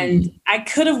 And I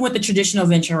could have went the traditional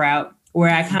venture route where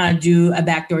I kind of do a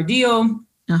backdoor deal.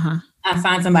 I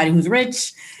find somebody who's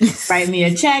rich, write me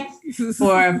a check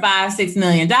for $5-6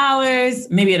 million,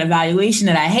 maybe at a valuation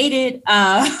that I hated.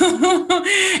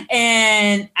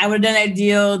 And I would have done that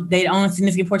deal. They'd own a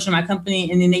significant portion of my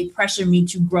company, and then they pressure me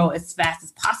to grow as fast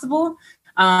as possible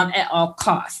at all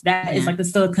costs. That is like the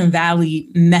Silicon Valley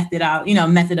method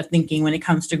of thinking when it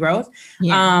comes to growth.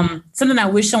 Something I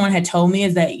wish someone had told me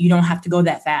is that you don't have to go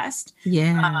that fast.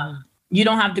 You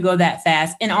don't have to go that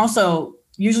fast. And also,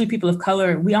 usually people of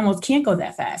color, we almost can't go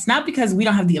that fast. Not because we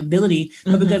don't have the ability,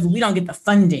 but because we don't get the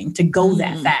funding to go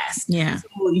that fast.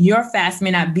 So your fast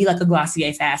may not be like a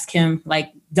Glossier fast, Kim.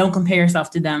 Like, don't compare yourself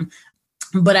to them.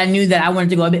 But I knew that I wanted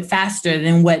to go a bit faster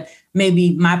than what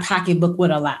maybe my pocketbook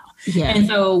would allow. And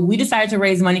so we decided to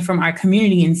raise money from our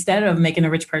community instead of making a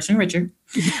rich person richer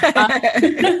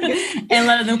and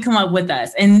letting them come up with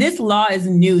us. And this law is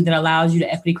new that allows you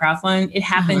to equity crowdfund. It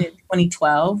happened in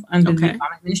 2012 under the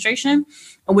Obama administration,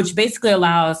 which basically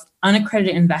allows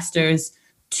unaccredited investors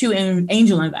to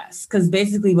angel invest. Because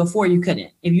basically before you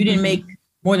couldn't. If you didn't make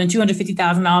more than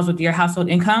 $250,000 with your household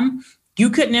income,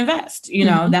 you couldn't invest.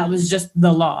 That was just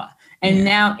the law. And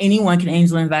now anyone can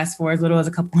angel invest for as little as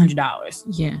a couple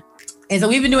 $100s. And so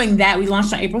we've been doing that. We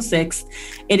launched on April 6th.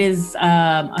 It is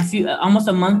almost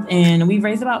a month in. We've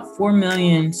raised about $4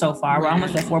 million so far. We're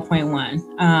almost at 4.1.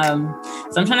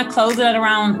 So I'm trying to close it at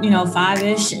around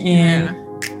 5-ish. And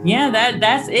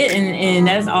that's it. And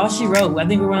that is all she wrote. I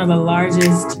think we're one of the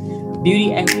largest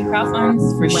beauty equity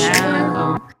crowdfunds for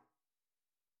sure.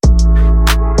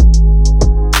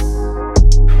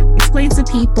 Explain to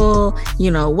people,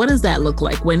 what does that look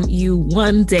like when you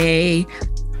one day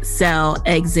sell,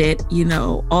 exit,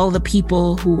 all the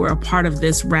people who were a part of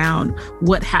this round?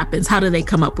 What happens? How do they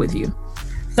come up with you?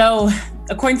 So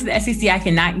according to the SEC, I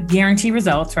cannot guarantee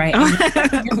results, right?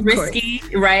 It's risky,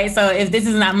 right? So if this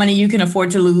is not money you can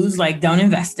afford to lose, like, don't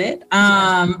invest it.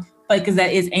 But because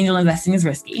that is angel investing is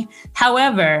risky.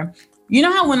 However, you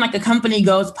know how when like a company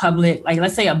goes public, like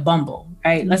let's say a Bumble,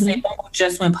 right? Let's say Bumble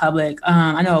just went public.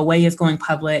 I know Away is going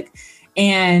public.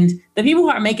 And the people who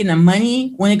are making the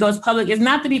money when it goes public is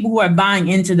not the people who are buying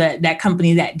into that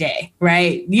company that day,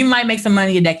 right? You might make some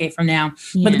money a decade from now,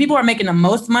 but the people who are making the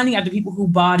most money are the people who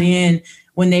bought in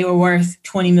when they were worth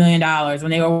 $20 million,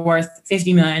 when they were worth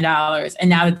 $50 million. And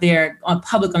now that they're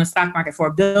public on the stock market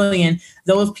for $1 billion,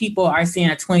 those people are seeing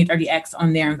a 20, 30x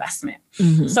on their investment.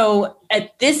 Mm-hmm. So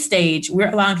at this stage, we're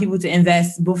allowing people to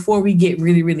invest before we get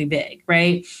really, really big,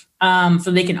 right?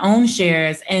 So they can own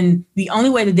shares. And the only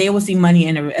way that they will see money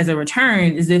as a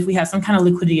return is if we have some kind of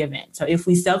liquidity event. So if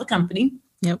we sell the company,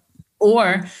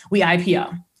 or we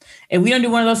IPO. If we don't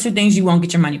do one of those two things, you won't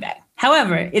get your money back.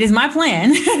 However, it is my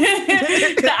plan to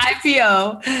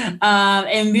IPO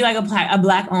and be like a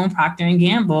Black-owned Procter &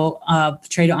 Gamble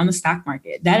traded on the stock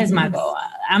market. That is my goal.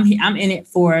 I'm in it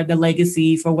for the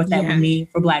legacy, for what that would mean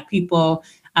for Black people.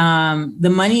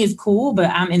 The money is cool, but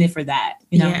I'm in it for that.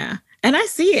 You know? Yeah. And I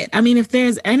see it. I mean, if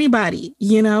there's anybody,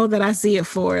 that I see it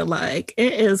for, like,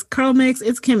 it is CurlMix,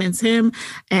 it's Kim and Tim,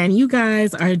 and you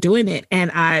guys are doing it.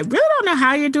 And I really don't know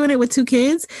how you're doing it with 2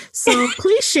 kids. So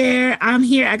please share. I'm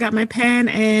here. I got my pen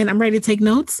and I'm ready to take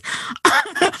notes.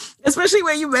 Especially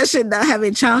when you mentioned not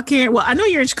having childcare. Well, I know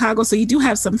you're in Chicago, so you do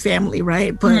have some family,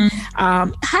 right? But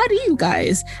how do you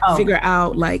guys figure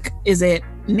out, like, is it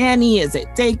nanny? Is it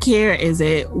daycare? Is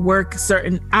it work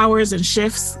certain hours and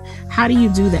shifts? How do you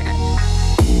do that?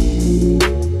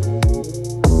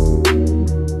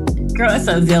 Girl, it's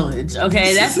a village.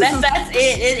 Okay, that's it.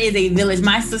 It is a village.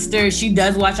 My sister, she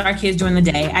does watch our kids during the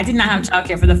day. I did not have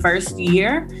childcare for the first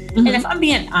year, and if I'm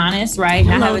being honest, right?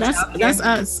 That's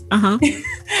us. I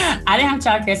didn't have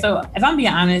childcare, so if I'm being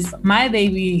honest, my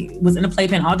baby was in a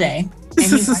playpen all day. And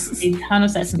he watched a ton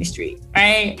of Sesame Street,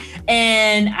 right?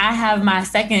 And I have my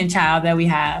second child that we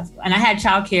have, and I had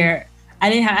childcare. I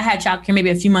had childcare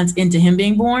maybe a few months into him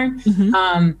being born.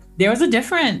 Mm-hmm. There was a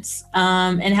difference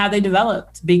in how they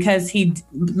developed because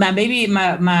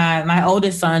my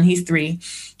oldest son, he's 3.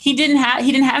 He didn't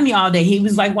have me all day. He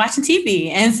was like watching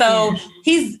TV, and so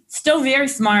he's still very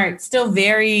smart, still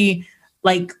very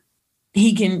like.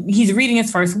 He's reading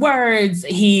his first words.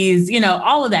 He's,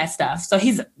 all of that stuff. So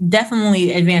he's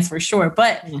definitely advanced for sure.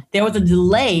 But there was a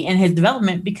delay in his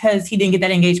development because he didn't get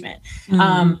that engagement.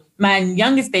 Mm-hmm. My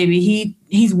youngest baby,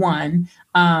 he's 1.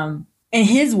 And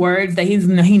his words that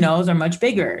he knows are much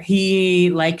bigger. He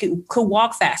could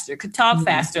walk faster, could talk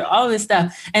faster, all of this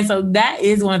stuff. And so that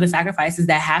is one of the sacrifices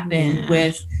that happened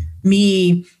with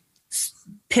me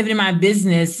pivoting my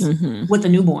business with a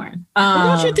newborn.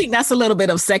 Don't you think that's a little bit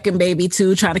of second baby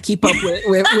too, trying to keep up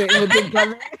with big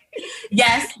brother?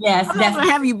 Yes. I'm not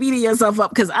gonna have you beating yourself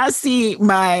up because I see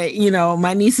my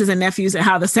nieces and nephews and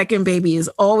how the second baby is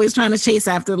always trying to chase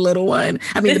after the little one.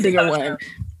 I mean, the bigger one.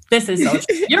 This is so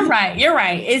true. You're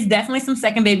right. It's definitely some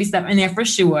second baby stuff in there for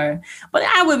sure. But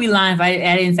I would be lying if I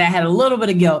didn't say I had a little bit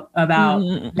of guilt about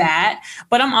that.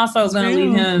 But I'm also going to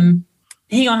leave him.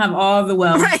 He gonna have all the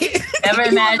wealth. Right. Never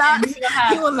imagine.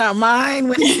 He will not mind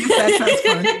when he gets that trust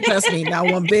fund. Trust me, not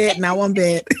one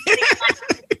bit.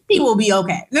 He will be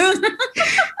okay. He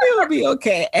will be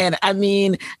okay. And I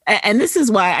mean, and this is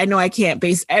why I know I can't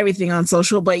base everything on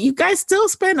social, but you guys still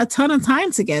spend a ton of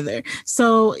time together.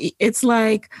 So it's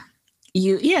like,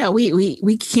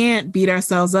 we can't beat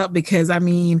ourselves up because I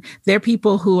mean, there are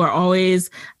people who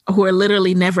are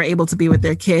literally never able to be with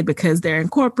their kid because they're in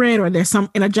corporate or they're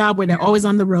in a job where they're always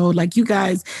on the road. Like you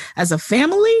guys as a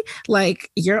family,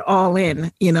 like you're all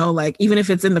in, like even if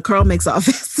it's in the CurlMix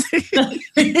office,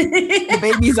 the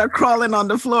babies are crawling on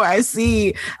the floor. I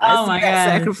see that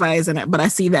sacrifice in it, but I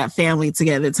see that family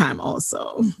together time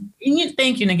also.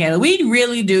 Thank you, Nikayla. We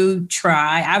really do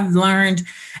try. I've learned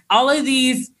all of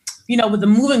these, with the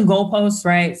moving goalposts,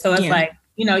 right? So it's like,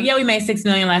 we made $6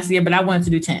 million last year, but I wanted to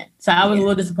do 10. So I was a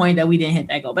little disappointed that we didn't hit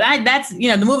that goal. But that's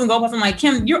the moving goalpost. I'm like,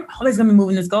 Kim, you're always going to be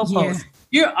moving this goalpost. Yeah.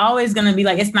 You're always going to be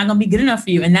like, it's not going to be good enough for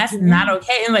you. And that's not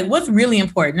okay. And like, what's really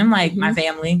important? I'm like, my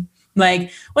family,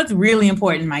 like what's really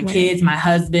important? My kids, my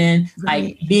husband,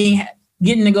 like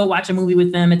getting to go watch a movie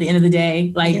with them at the end of the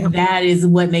day. Like that is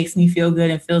what makes me feel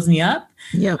good and fills me up.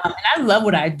 And I love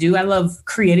what I do. I love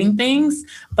creating things,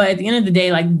 but at the end of the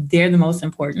day, like they're the most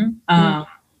important.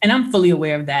 And I'm fully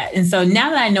aware of that. And so now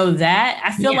that I know that,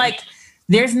 I feel like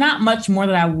there's not much more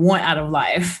that I want out of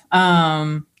life.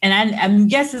 And I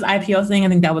guess this IPO thing, I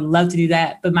think that I would love to do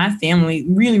that. But my family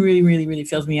really, really, really, really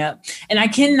fills me up. And I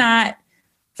cannot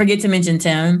forget to mention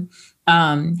Tim.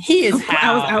 He is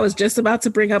I was just about to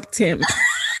bring up Tim.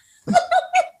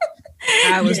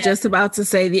 I was just about to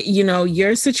say that,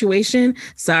 your situation,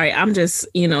 sorry, I'm just,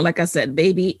 like I said,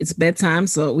 baby, it's bedtime.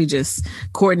 So we just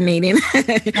coordinating. No,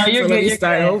 you're so good, let me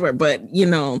start over. But,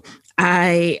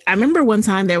 I remember one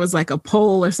time there was like a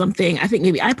poll or something. I think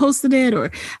maybe I posted it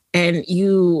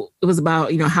it was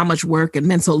about, how much work and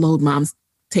mental load moms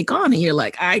take on. And you're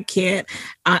like, I can't,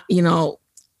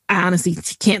 I honestly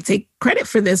can't take credit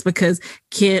for this because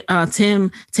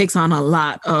Tim takes on a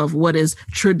lot of what is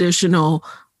traditional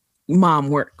mom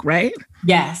work, right?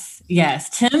 Yes.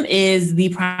 Tim is the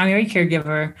primary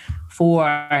caregiver for,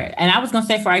 and I was going to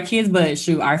say for our kids, but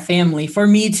shoot, our family, for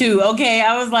me too. Okay.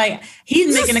 I was like,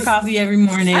 he's making the coffee every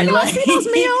morning. I know, like, see those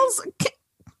meals.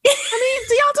 Do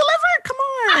y'all deliver?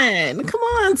 Come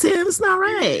on, Tim. It's not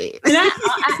right. And I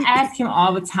ask him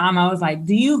all the time. I was like,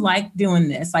 do you like doing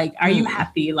this? Like, are you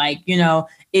happy? Like,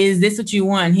 is this what you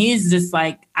want? He's just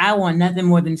like, I want nothing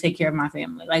more than to take care of my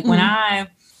family. Like when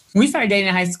we started dating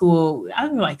in high school, I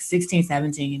was like 16,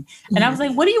 17. And I was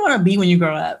like, what do you want to be when you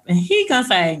grow up? And he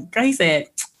said,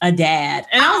 a dad.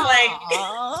 And I was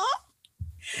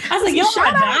like, yo,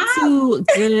 shout out to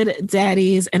good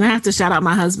daddies. And I have to shout out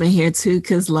my husband here too,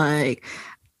 because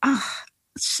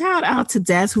shout out to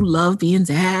dads who love being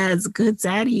dads, good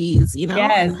daddies,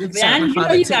 Yes, and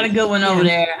you got a good one over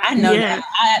there. I know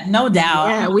that. No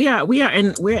doubt. Yeah, we're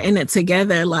in it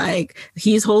together. Like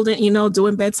he's holding,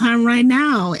 doing bedtime right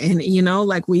now. And,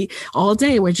 like we all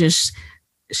day, we're just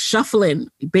shuffling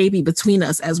baby between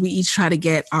us as we each try to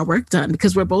get our work done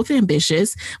because we're both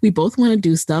ambitious. We both want to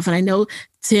do stuff. And I know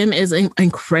Tim is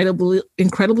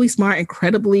incredibly smart,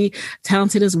 incredibly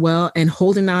talented as well, and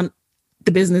holding on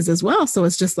the business as well. So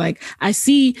it's just like, I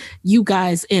see you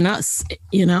guys in us,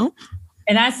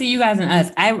 And I see you guys in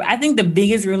us. I think the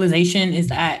biggest realization is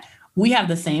that we have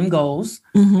the same goals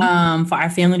for our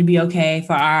family to be okay,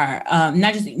 for our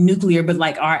not just nuclear, but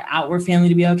like our outward family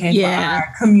to be okay, for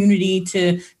our community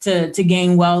to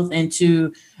gain wealth and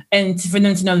for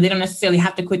them to know they don't necessarily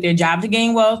have to quit their job to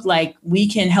gain wealth. Like we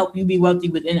can help you be wealthy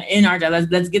in our job.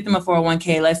 Let's get them a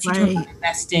 401k. Let's teach them about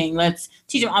investing. Let's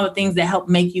teach them all the things that help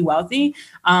make you wealthy.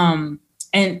 And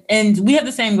we have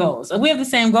the same goals. If we have the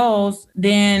same goals,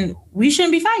 then we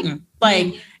shouldn't be fighting.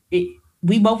 Like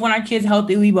we both want our kids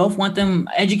healthy. We both want them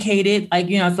educated. Like,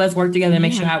 so let's work together and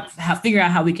make sure how figure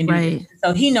out how we can do it.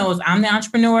 So he knows I'm the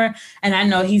entrepreneur and I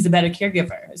know he's a better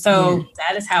caregiver. So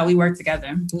that is how we work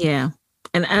together. Yeah.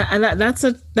 And that's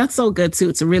so good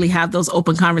too, to really have those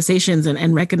open conversations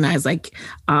and recognize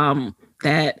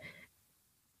that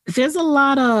there's a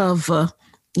lot of,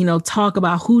 talk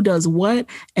about who does what,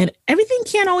 and everything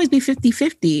can't always be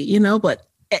 50-50, but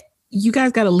you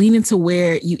guys got to lean into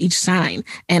where you each shine.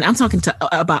 And I'm talking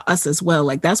about us as well.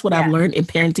 Like that's what I've learned in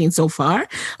parenting so far.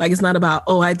 Like, it's not about,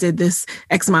 I did this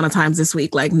X amount of times this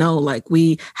week. Like, no, like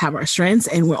we have our strengths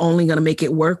and we're only going to make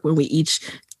it work when we each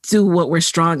do what we're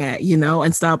strong at,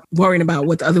 and stop worrying about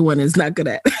what the other one is not good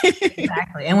at.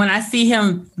 Exactly. And when I see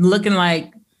him looking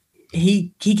like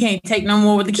he can't take no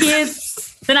more with the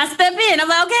kids, then I step in. I'm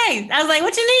like, okay. I was like,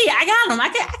 what you need? I got him. I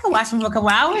can watch him for a couple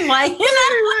hours. Like,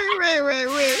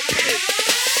 Right.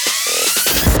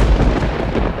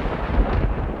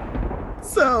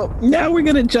 So now we're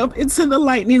going to jump into the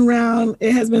lightning round.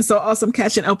 It has been so awesome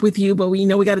catching up with you, but we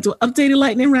got to do an updated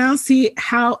lightning round, see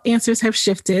how answers have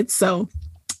shifted. So,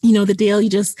 the deal, you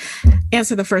just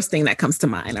answer the first thing that comes to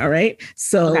mind. All right.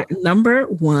 So Number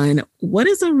one, what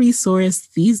is a resource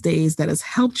these days that has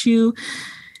helped you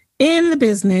in the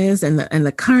business and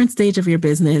the current stage of your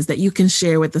business that you can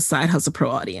share with the Side Hustle Pro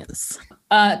audience?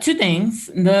 Two things.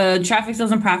 The Traffic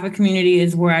Sales and Profit community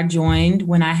is where I joined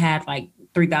when I had like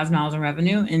 $3,000 in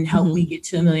revenue and helped me get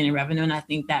to $1 million in revenue. And I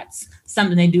think that's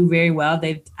something they do very well.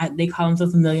 They call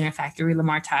themselves a Millionaire Factory,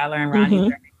 Lamar Tyler and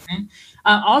Ronnie.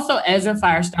 Also, Ezra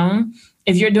Firestone.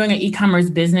 If you're doing an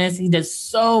e-commerce business, he does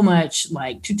so much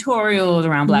like tutorials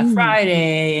around Black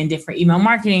Friday and different email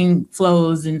marketing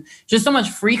flows and just so much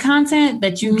free content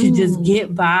that you can just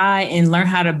get by and learn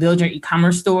how to build your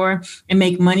e-commerce store and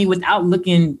make money without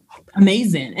looking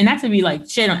amazing. And not to be like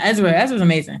shit on Ezra. Ezra's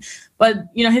amazing. But,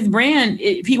 his brand,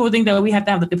 people think that we have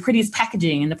to have like the prettiest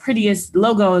packaging and the prettiest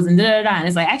logos and da-da-da. And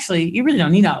it's like, actually, you really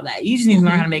don't need all that. You just need to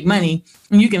learn how to make money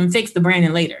and you can fix the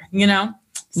branding later,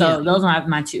 So those are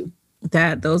my two.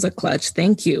 Those are clutch.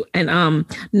 Thank you. And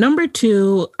number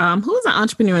two, who's an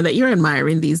entrepreneur that you're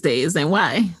admiring these days and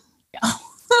why?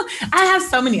 I have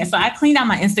so many. So I cleaned out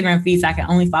my Instagram feed so I can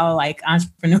only follow like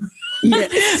entrepreneurs.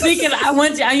 Because I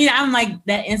want to, I'm like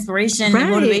that inspiration and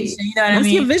motivation. You know what I mean?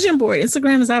 That's your vision board.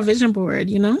 Instagram is our vision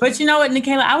board, But you know what,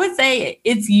 Nikayla, I would say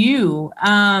it's you.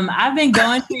 I've been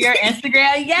going through your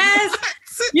Instagram. Yes.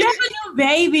 You have a new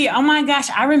baby. Oh my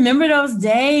gosh. I remember those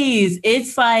days.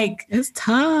 It's like, it's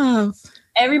tough.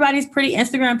 everybody's pretty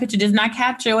Instagram picture does not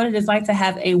capture what it is like to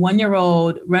have a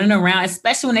 1-year-old running around,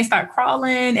 especially when they start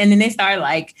crawling and then they start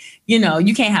like, you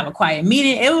can't have a quiet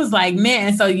meeting. It was like,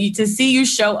 man, so to see you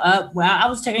show up, well, I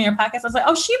was checking your podcast. I was like,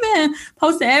 oh, she been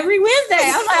posting every Wednesday.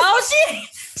 I was like, oh, she ain't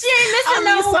missing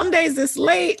no. Some days it's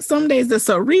late, some days it's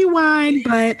a rewind,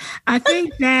 but I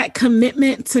think that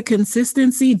commitment to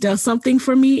consistency does something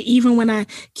for me, even when I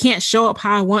can't show up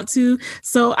how I want to.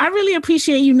 So I really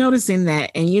appreciate you noticing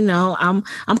that. And,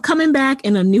 I'm coming back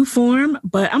in a new form,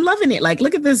 but I'm loving it. Like,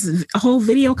 look at this whole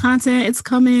video content. It's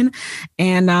coming.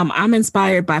 And I'm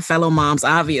inspired by fellow moms,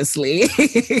 obviously,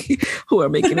 who are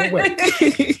making it work.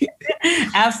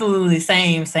 Absolutely.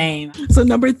 Same. So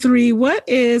number 3, what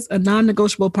is a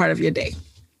non-negotiable part of your day?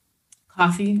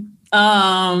 Coffee.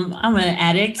 I'm an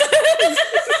addict.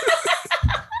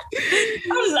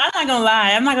 I'm not gonna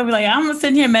lie. I'm not gonna be like, I'm gonna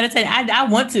sit here and meditate. I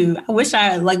want to. I wish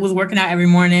I was working out every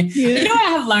morning. Yeah. You know what I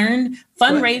have learned?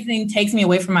 Fundraising takes me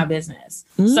away from my business.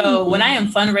 Mm-hmm. So when I am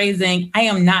fundraising, I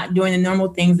am not doing the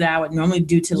normal things that I would normally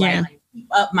do to like keep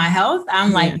up my health.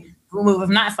 I'm like, if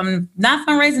I'm not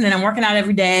fundraising, then I'm working out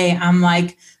every day. I'm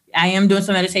like, I am doing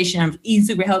some meditation. I'm eating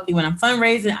super healthy. When I'm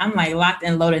fundraising, I'm like locked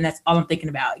and loaded. And that's all I'm thinking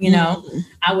about.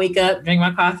 I wake up, drink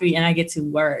my coffee, and I get to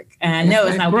work. And I know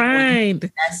it's not right.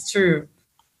 That's true.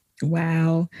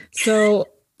 Wow. So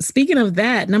speaking of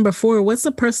that, number 4, what's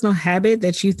a personal habit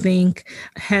that you think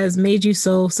has made you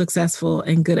so successful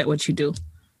and good at what you do?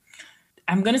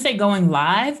 I'm going to say going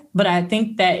live, but I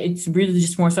think that it's really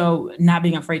just more so not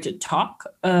being afraid to talk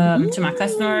to my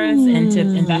customers and to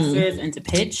investors and to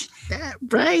pitch. That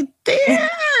right there.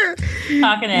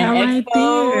 Talking at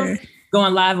expos,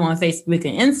 going live on Facebook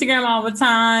and Instagram all the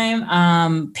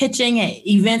time, pitching at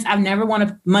events. I've never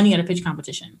won money at a pitch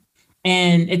competition.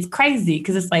 And it's crazy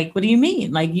because it's like, what do you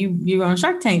mean? Like you're on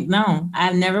Shark Tank? No,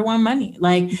 I've never won money.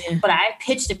 But I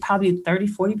pitched at probably 30,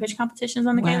 40 pitch competitions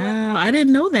on the game. Wow, I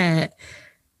didn't know that.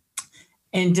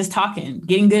 And just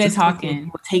getting good at talking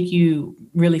will take you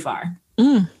really far.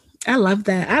 I love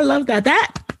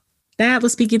that. That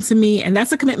was speaking to me. And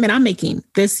that's a commitment I'm making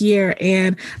this year.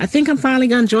 And I think I'm finally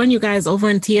going to join you guys over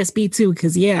in TSB too.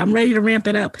 Because I'm ready to ramp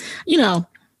it up,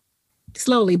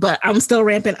 slowly, but I'm still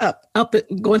ramping up,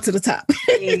 going to the top.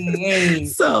 Hey.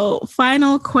 So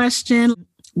final question.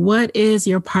 What is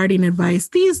your parting advice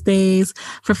these days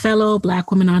for fellow Black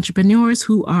women entrepreneurs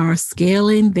who are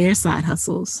scaling their side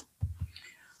hustles?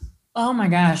 Oh my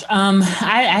gosh.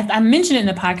 I mentioned it in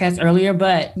the podcast earlier,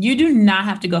 but you do not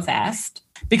have to go fast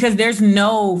because there's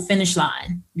no finish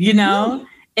line,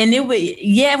 And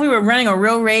if we were running a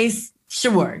real race,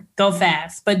 sure, go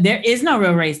fast, but there is no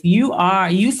real race.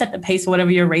 You set the pace for whatever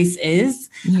your race is.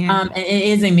 And it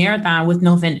is a marathon with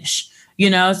no finish,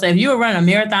 So if you were running a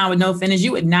marathon with no finish,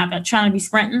 you would not be trying to be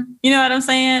sprinting. You know what I'm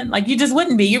saying? Like you just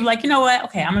wouldn't be. You're like, you know what?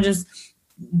 Okay, I'm gonna just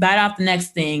bite off the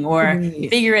next thing or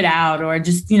figure it out or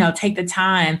just, take the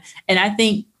time. And I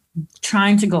think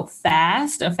trying to go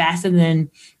fast or faster than,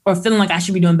 or feeling like I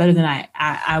should be doing better than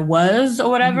I was or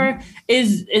whatever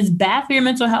is bad for your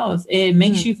mental health. It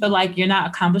makes you feel like you're not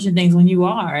accomplishing things when you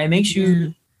are. It makes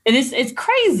you, and it's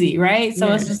crazy, right?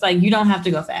 So it's just like, you don't have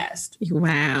to go fast.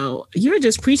 Wow. You're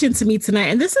just preaching to me tonight.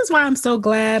 And this is why I'm so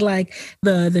glad like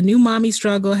the new mommy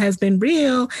struggle has been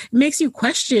real. It makes you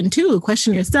question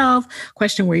yourself,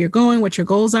 question where you're going, what your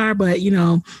goals are. But,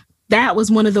 that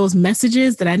was one of those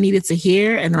messages that I needed to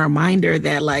hear and a reminder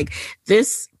that like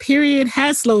this period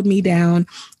has slowed me down,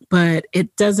 but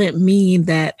it doesn't mean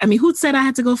that, who said I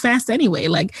had to go fast anyway?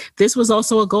 Like this was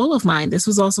also a goal of mine. This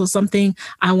was also something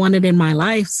I wanted in my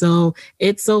life. So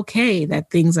it's okay that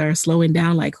things are slowing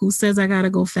down. Like who says I got to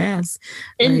go fast?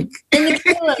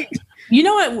 You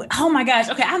know what? Oh my gosh.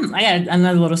 Okay. I got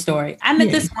another little story. I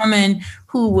met this woman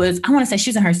who was, I want to say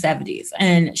she's in her 70s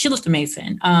and she looked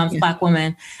amazing. Black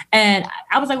woman. And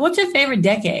I was like, what's your favorite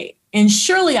decade? And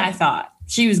surely I thought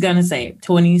she was going to say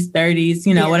 20s,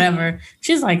 30s, whatever.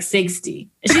 She's like 60.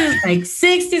 She was like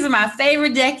 60s is my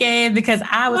favorite decade because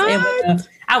I was able to,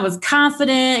 I was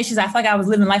confident. She's like, I felt like I was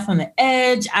living life on the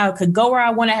edge. I could go where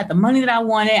I wanted. I had the money that I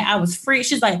wanted. I was free.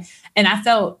 She's like, and I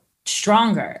felt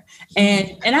stronger.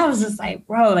 And I was just like,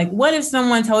 bro, like, what if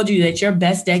someone told you that your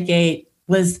best decade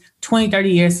was 20, 30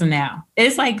 years from now?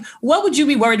 It's like, what would you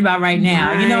be worried about right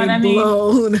now? You know what I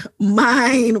mean?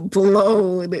 Mind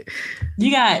blown.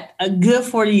 You got a good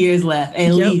 40 years left,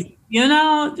 at least.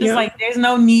 Just like, there's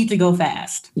no need to go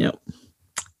fast. Yep.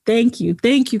 Thank you.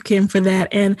 Thank you, Kim, for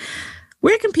that. And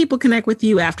where can people connect with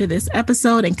you after this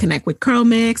episode and connect with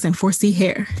CurlMix and 4C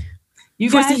Hair?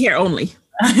 4C Hair only.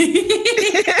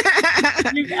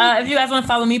 If you guys want to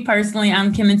follow me personally,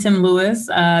 I'm Kim and Tim Lewis.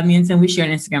 Me and Tim, we share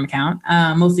an Instagram account,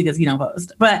 mostly because he don't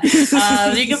post. But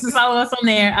you can follow us on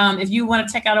there. If you want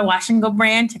to check out a wash and go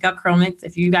brand, check out CurlMix.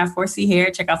 If you got 4C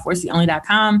hair, check out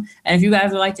 4COnly.com. And if you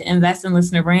guys would like to invest in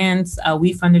listener brands,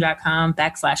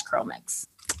 wefunder.com/CurlMix.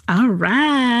 All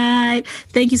right.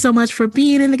 Thank you so much for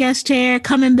being in the guest chair,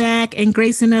 coming back and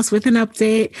gracing us with an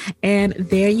update. And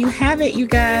there you have it, you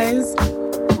guys.